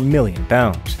 10.4 million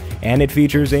pounds, and it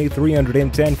features a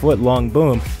 310-foot-long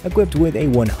boom equipped with a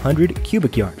 100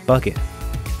 cubic yard bucket.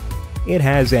 It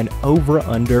has an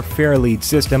over-under fair lead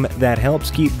system that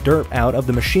helps keep dirt out of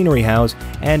the machinery house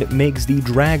and makes the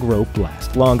drag rope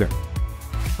last longer.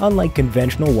 Unlike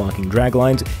conventional walking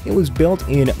draglines, it was built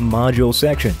in module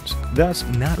sections, thus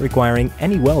not requiring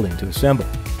any welding to assemble,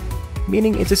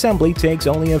 meaning its assembly takes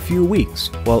only a few weeks,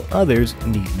 while others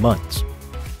need months.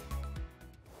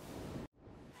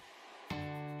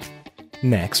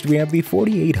 Next, we have the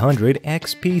 4800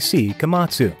 XPC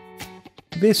Komatsu.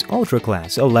 This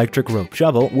ultra-class electric rope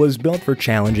shovel was built for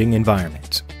challenging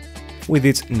environments. With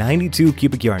its 92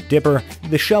 cubic yard dipper,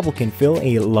 the shovel can fill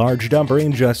a large dumper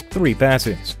in just 3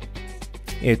 passes.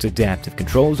 Its adaptive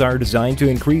controls are designed to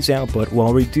increase output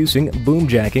while reducing boom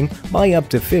jacking by up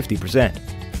to 50%.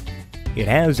 It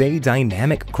has a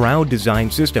dynamic crowd design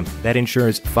system that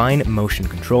ensures fine motion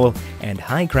control and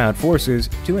high crowd forces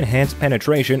to enhance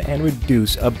penetration and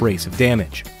reduce abrasive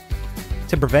damage.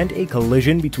 To prevent a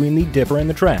collision between the dipper and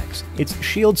the tracks, its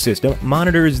shield system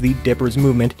monitors the dipper's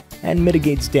movement and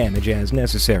mitigates damage as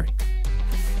necessary.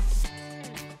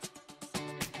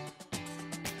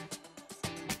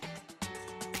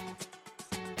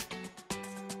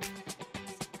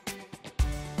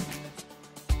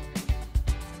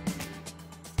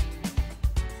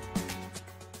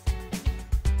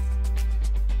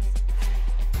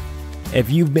 If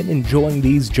you've been enjoying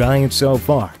these giants so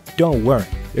far, don't worry,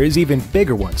 there's even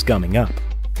bigger ones coming up.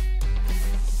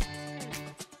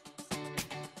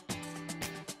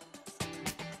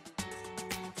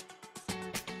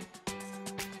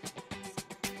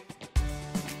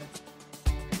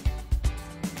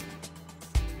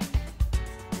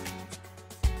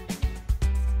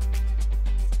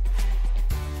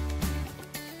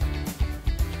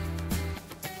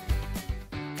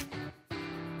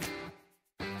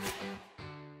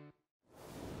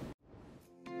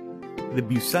 The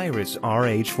Bucyrus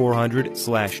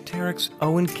RH400/Terex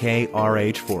O&K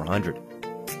RH400.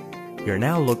 You're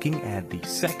now looking at the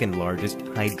second largest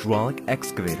hydraulic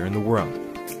excavator in the world,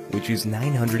 which is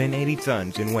 980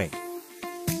 tons in weight.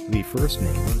 The first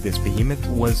name of this behemoth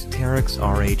was Terex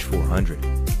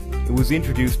RH400. It was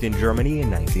introduced in Germany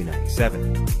in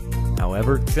 1997.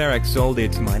 However, Terex sold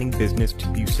its mining business to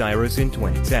Bucyrus in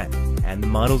 2010, and the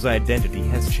model's identity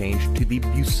has changed to the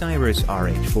Bucyrus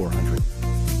RH400.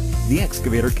 The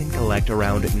excavator can collect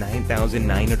around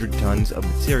 9,900 tons of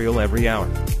material every hour,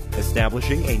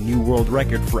 establishing a new world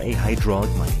record for a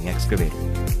hydraulic mining excavator.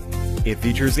 It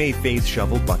features a phase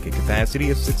shovel bucket capacity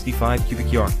of 65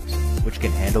 cubic yards, which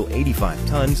can handle 85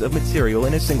 tons of material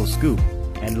in a single scoop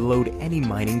and load any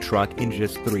mining truck in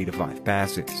just 3 to 5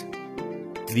 passes.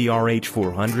 The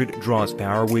RH400 draws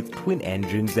power with twin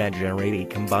engines that generate a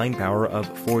combined power of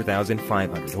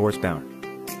 4,500 horsepower.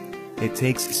 It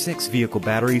takes 6 vehicle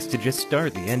batteries to just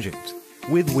start the engines,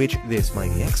 with which this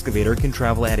mighty excavator can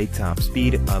travel at a top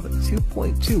speed of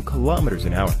 2.2 kilometers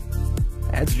an hour.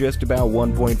 That's just about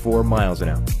 1.4 miles an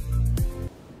hour.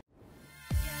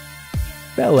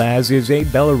 Belaz is a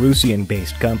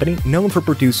Belarusian-based company known for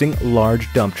producing large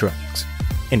dump trucks.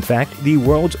 In fact, the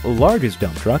world's largest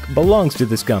dump truck belongs to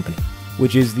this company,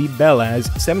 which is the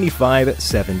Belaz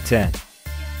 75710.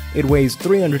 It weighs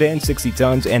 360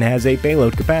 tons and has a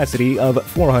payload capacity of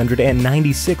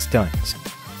 496 tons.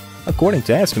 According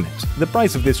to estimates, the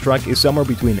price of this truck is somewhere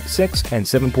between 6 and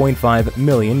 7.5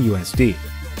 million USD.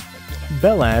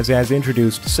 Belaz has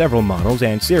introduced several models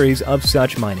and series of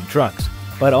such mining trucks,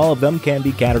 but all of them can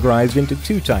be categorized into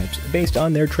 2 types based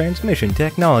on their transmission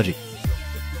technology.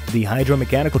 The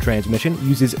hydromechanical transmission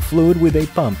uses fluid with a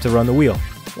pump to run the wheel,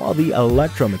 while the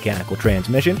electromechanical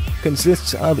transmission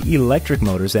consists of electric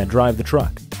motors that drive the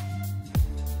truck.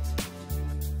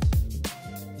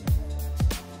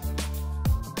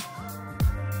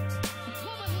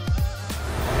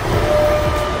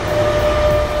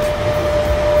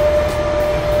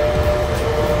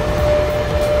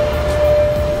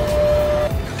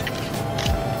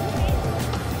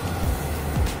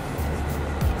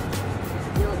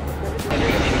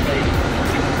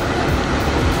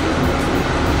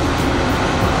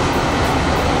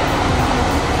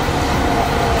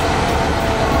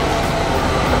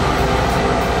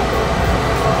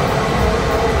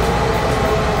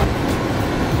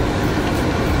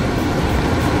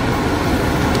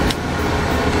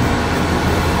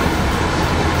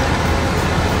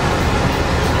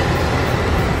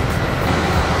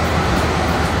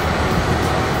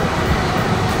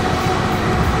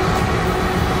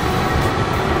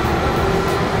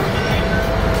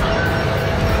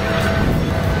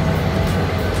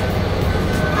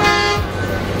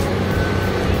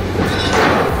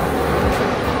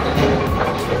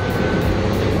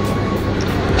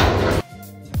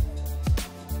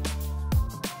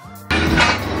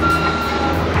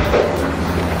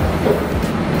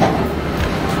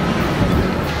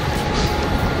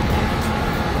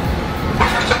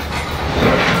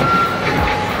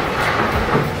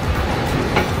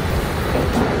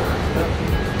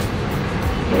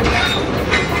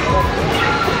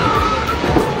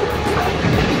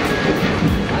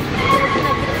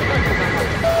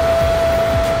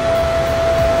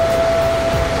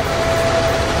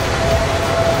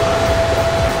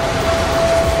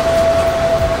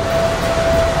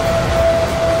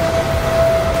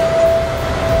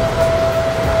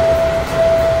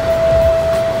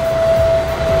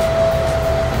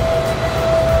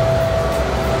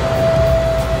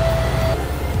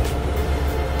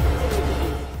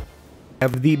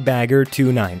 Have the Bagger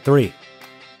 293.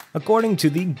 According to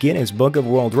the Guinness Book of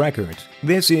World Records,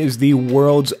 this is the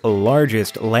world's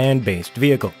largest land-based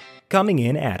vehicle. coming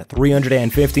in at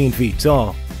 315 feet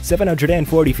tall,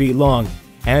 740 feet long,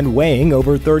 and weighing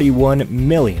over 31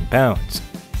 million pounds.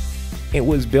 It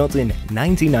was built in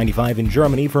 1995 in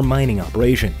Germany for mining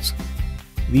operations.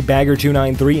 The Bagger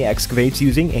 293 excavates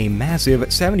using a massive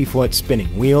 70-foot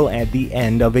spinning wheel at the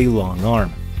end of a long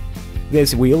arm.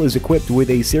 This wheel is equipped with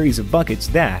a series of buckets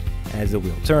that, as the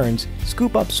wheel turns,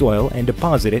 scoop up soil and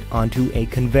deposit it onto a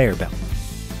conveyor belt.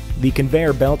 The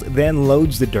conveyor belt then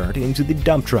loads the dirt into the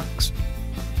dump trucks.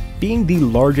 Being the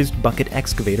largest bucket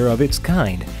excavator of its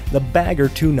kind, the Bagger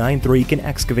 293 can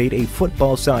excavate a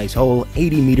football-sized hole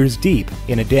 80 meters deep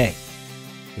in a day.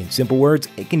 In simple words,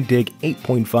 it can dig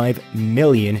 8.5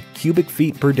 million cubic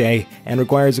feet per day and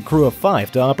requires a crew of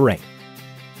 5 to operate.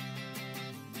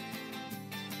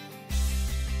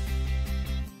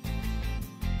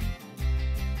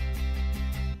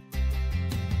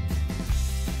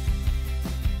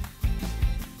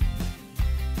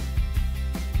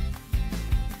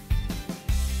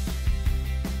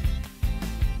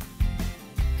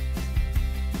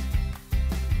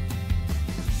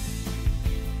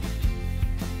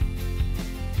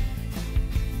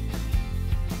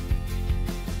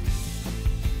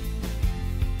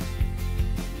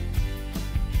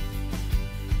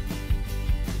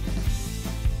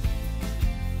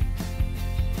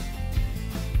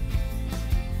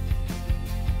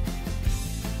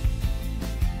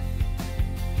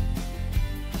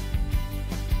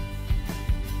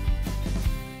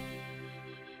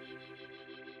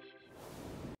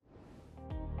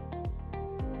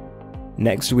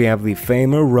 Next, we have the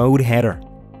Famer Road Header.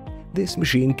 This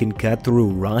machine can cut through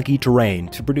rocky terrain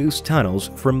to produce tunnels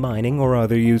for mining or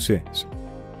other uses.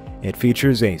 It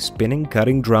features a spinning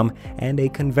cutting drum and a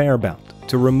conveyor belt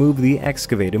to remove the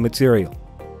excavated material.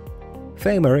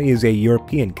 Famer is a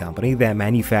European company that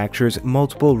manufactures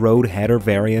multiple road header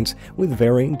variants with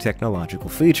varying technological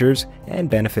features and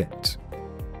benefits.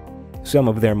 Some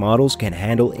of their models can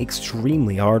handle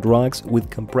extremely hard rocks with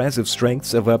compressive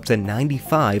strengths of up to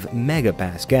 95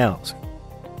 megapascals.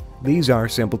 These are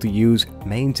simple to use,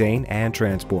 maintain, and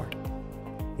transport.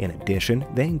 In addition,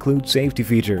 they include safety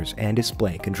features and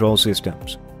display control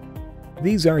systems.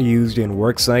 These are used in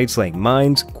work sites like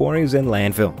mines, quarries, and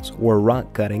landfills, where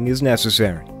rock cutting is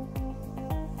necessary.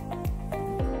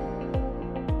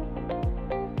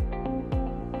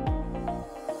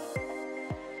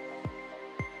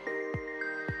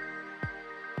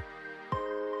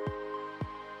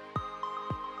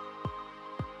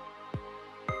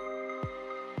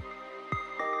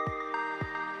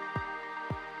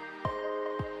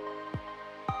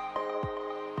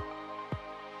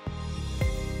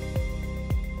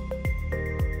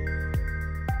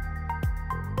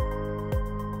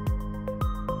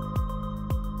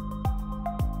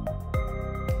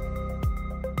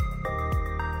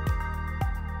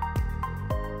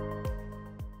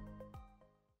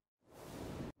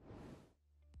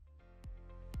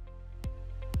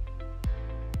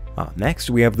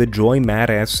 Next, we have the Joymat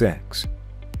S6.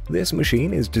 This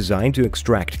machine is designed to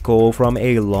extract coal from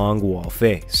a long wall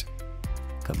face.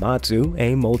 Komatsu,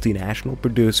 a multinational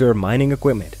producer of mining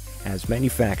equipment, has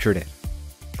manufactured it.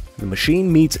 The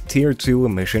machine meets Tier 2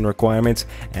 emission requirements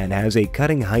and has a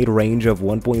cutting height range of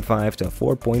 1.5 to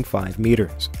 4.5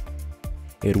 meters.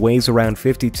 It weighs around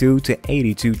 52 to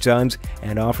 82 tons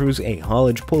and offers a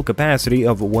haulage pull capacity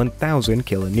of 1,000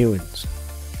 kilonewtons.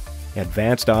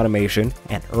 Advanced automation,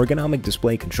 an ergonomic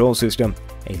display control system,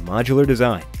 a modular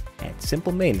design, and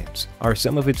simple maintenance are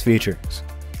some of its features.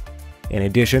 In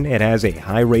addition, it has a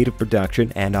high rate of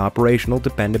production and operational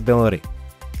dependability.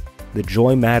 The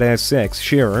Joymat S6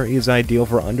 shearer is ideal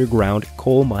for underground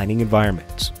coal mining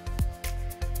environments.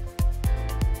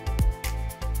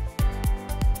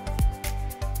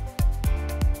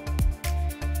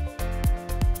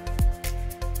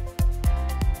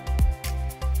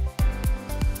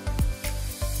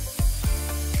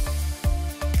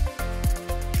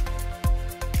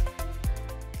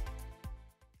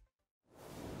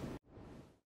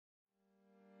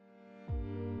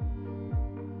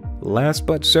 Last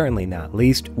but certainly not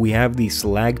least, we have the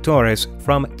Slag Taurus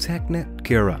from Technet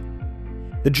Cura.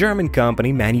 The German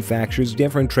company manufactures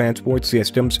different transport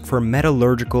systems for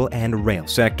metallurgical and rail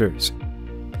sectors.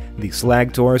 The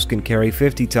Slag Taurus can carry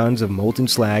 50 tons of molten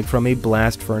slag from a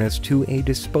blast furnace to a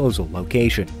disposal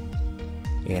location.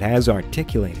 It has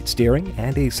articulated steering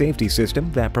and a safety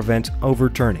system that prevents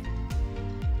overturning.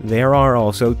 There are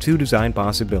also two design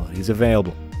possibilities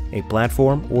available, a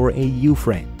platform or a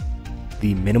U-frame.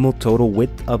 The minimal total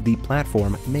width of the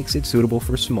platform makes it suitable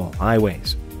for small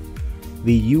highways.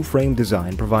 The U-frame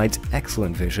design provides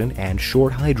excellent vision and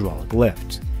short hydraulic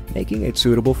lifts, making it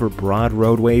suitable for broad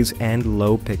roadways and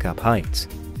low pickup heights.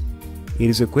 It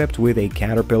is equipped with a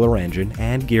Caterpillar engine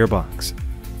and gearbox.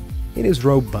 It is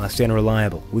robust and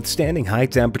reliable, withstanding high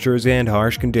temperatures and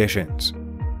harsh conditions.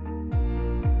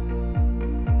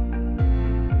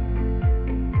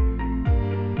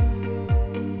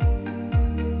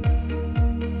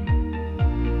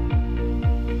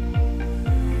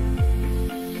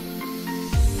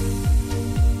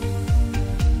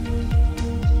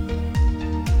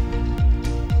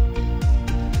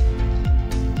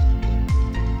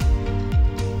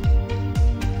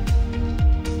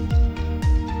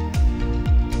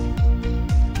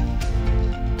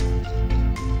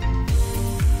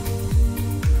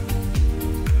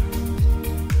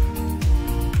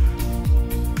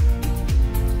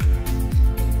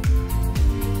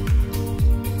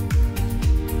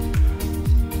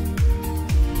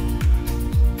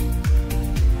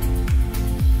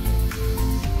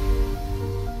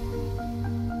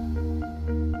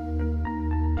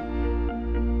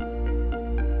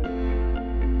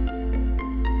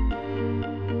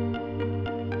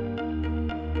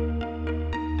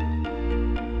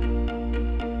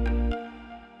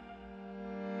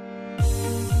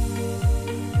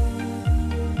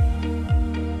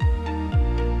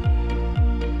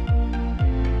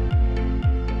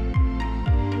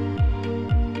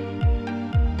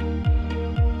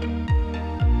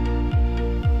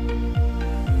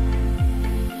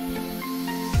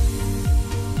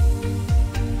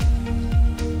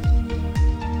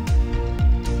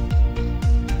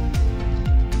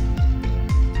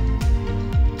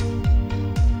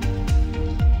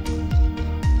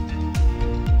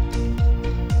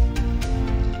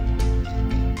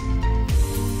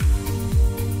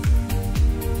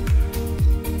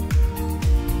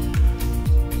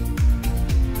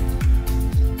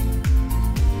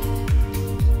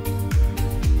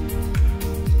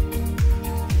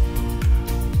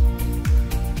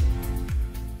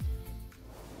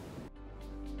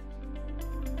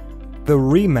 The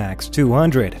Remax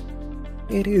 200.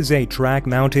 It is a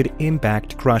track-mounted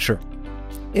impact crusher.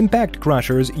 Impact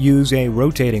crushers use a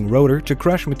rotating rotor to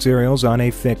crush materials on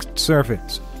a fixed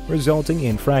surface, resulting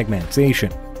in fragmentation.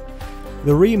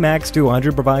 The Remax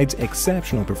 200 provides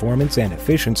exceptional performance and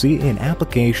efficiency in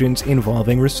applications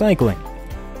involving recycling.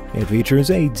 It features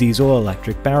a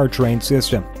diesel-electric powertrain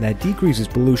system that decreases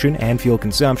pollution and fuel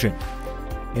consumption.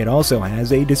 It also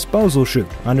has a disposal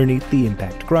chute underneath the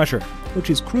impact crusher, which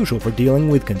is crucial for dealing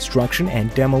with construction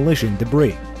and demolition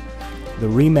debris. The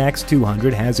Remax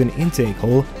 200 has an intake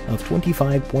hole of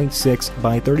 25.6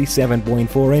 by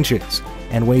 37.4 inches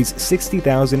and weighs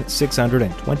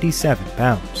 60,627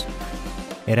 pounds.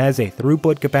 It has a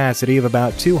throughput capacity of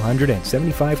about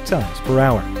 275 tons per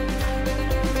hour.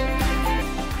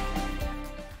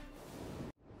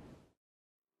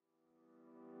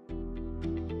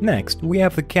 Next, we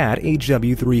have the CAT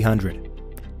HW300.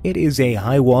 It is a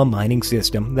high-wall mining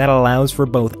system that allows for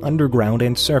both underground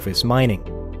and surface mining.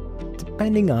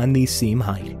 Depending on the seam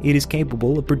height, it is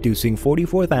capable of producing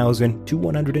 44,000 to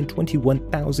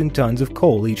 121,000 tons of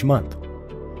coal each month.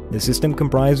 The system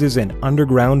comprises an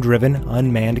underground-driven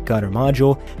unmanned cutter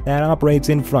module that operates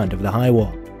in front of the high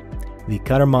wall. The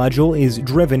cutter module is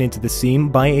driven into the seam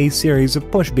by a series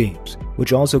of push beams,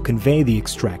 which also convey the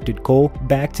extracted coal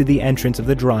back to the entrance of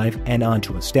the drive and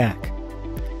onto a stack.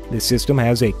 This system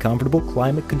has a comfortable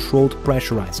climate-controlled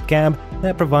pressurized cab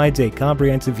that provides a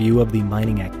comprehensive view of the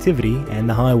mining activity and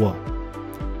the high wall.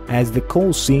 As the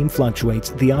coal seam fluctuates,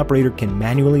 the operator can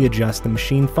manually adjust the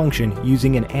machine function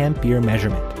using an ampere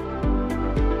measurement.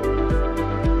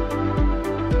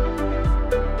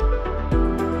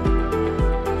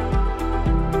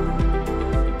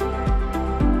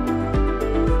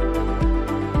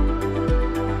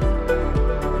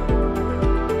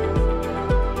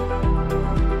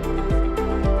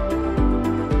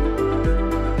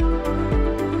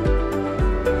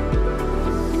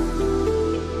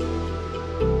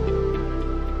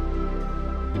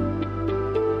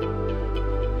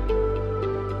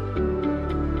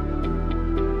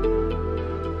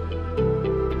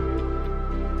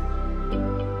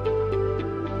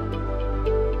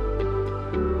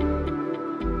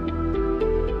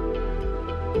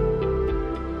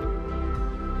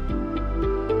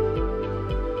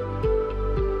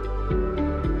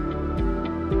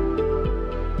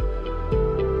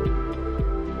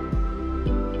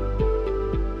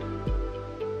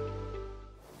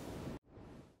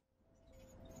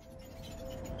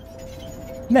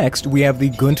 Next, we have the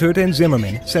Guntert &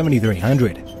 Zimmermann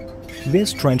 7300.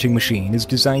 This trenching machine is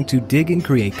designed to dig and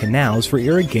create canals for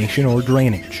irrigation or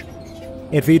drainage.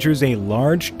 It features a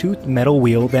large, toothed metal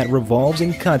wheel that revolves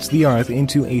and cuts the earth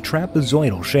into a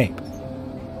trapezoidal shape.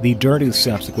 The dirt is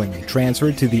subsequently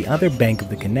transferred to the other bank of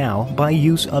the canal by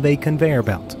use of a conveyor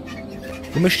belt.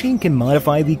 The machine can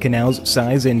modify the canal's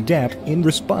size and depth in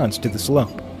response to the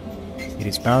slope. It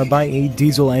is powered by a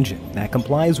diesel engine that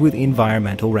complies with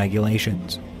environmental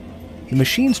regulations. The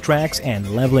machine's tracks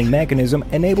and leveling mechanism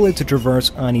enable it to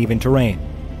traverse uneven terrain.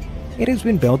 It has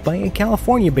been built by a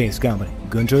California-based company,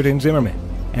 Gunther & Zimmermann,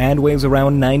 and weighs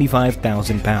around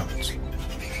 95,000 pounds.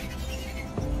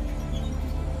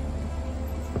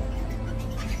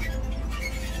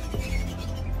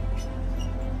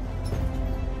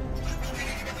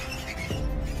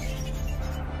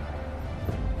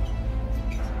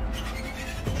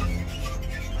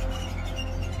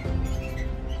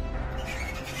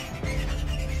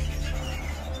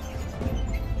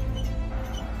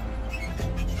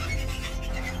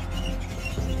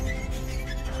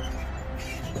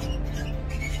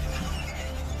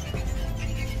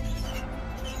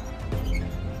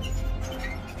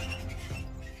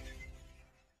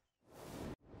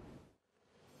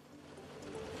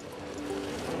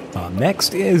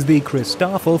 Next is the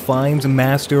Christoffel Fines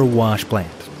Master Wash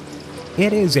Plant.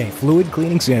 It is a fluid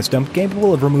cleaning system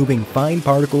capable of removing fine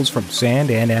particles from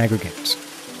sand and aggregates.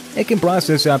 It can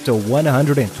process up to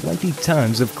 120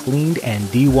 tons of cleaned and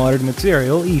dewatered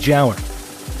material each hour.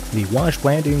 The wash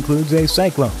plant includes a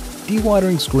cyclone,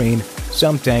 dewatering screen,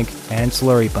 sump tank, and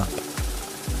slurry pump.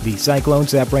 The cyclone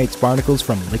separates particles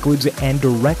from liquids and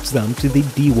directs them to the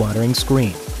dewatering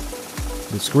screen.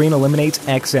 The screen eliminates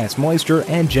excess moisture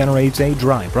and generates a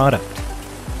dry product.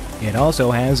 It also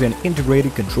has an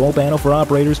integrated control panel for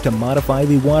operators to modify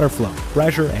the water flow,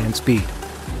 pressure, and speed.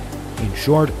 In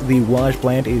short, the wash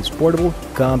plant is portable,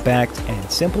 compact,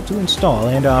 and simple to install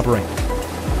and operate.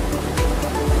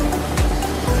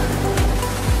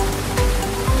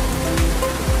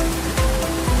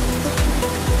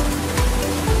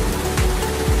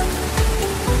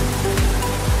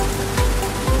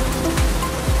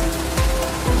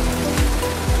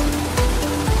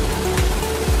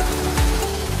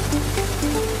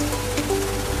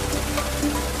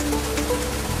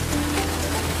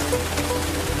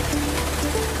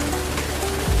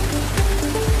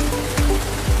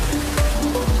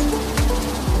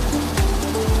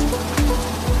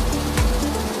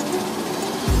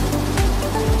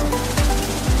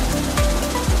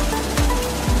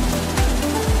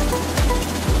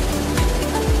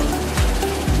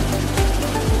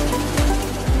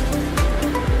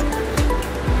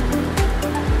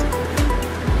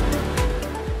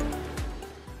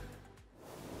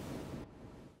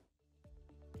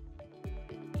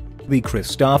 The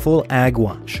Christoffel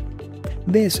AgWash.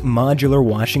 This modular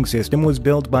washing system was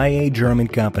built by a German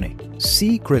company,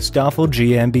 C. Christoffel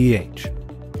GmbH.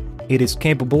 It is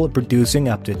capable of producing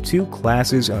up to 2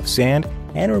 classes of sand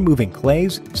and removing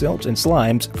clays, silts, and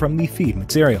slimes from the feed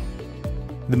material.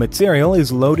 The material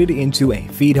is loaded into a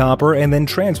feed hopper and then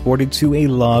transported to a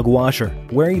log washer,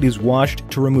 where it is washed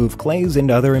to remove clays and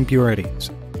other impurities.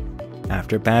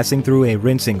 After passing through a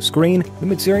rinsing screen, the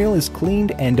material is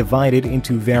cleaned and divided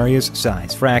into various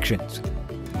size fractions.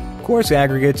 Coarse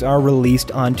aggregates are released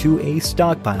onto a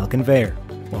stockpile conveyor,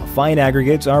 while fine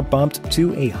aggregates are pumped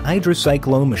to a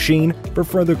hydrocyclone machine for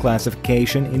further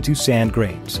classification into sand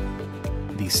grades.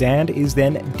 The sand is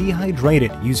then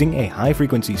dehydrated using a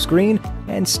high-frequency screen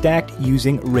and stacked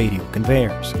using radial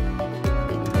conveyors.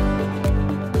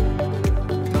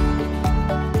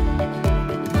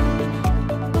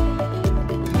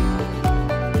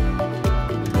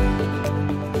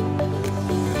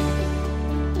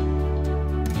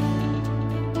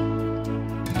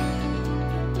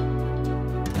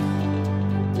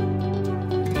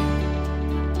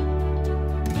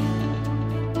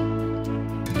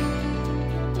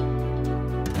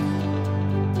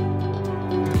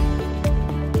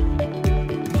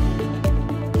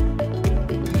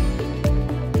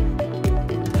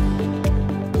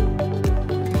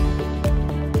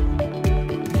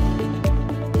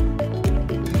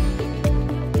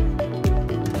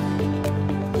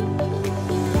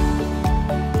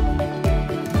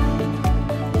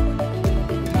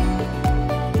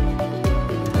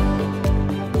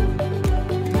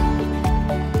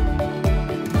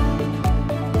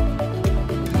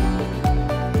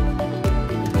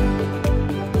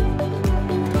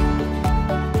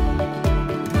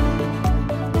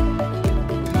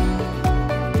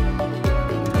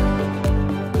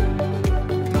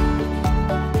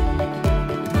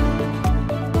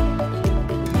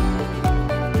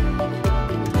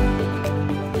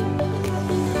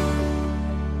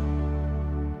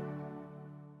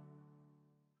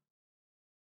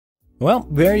 Well,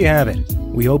 there you have it.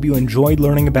 We hope you enjoyed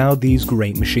learning about these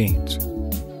great machines.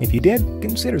 If you did,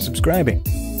 consider subscribing.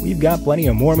 We've got plenty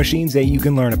of more machines that you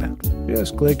can learn about.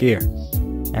 Just click here.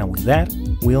 And with that,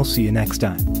 we'll see you next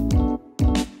time.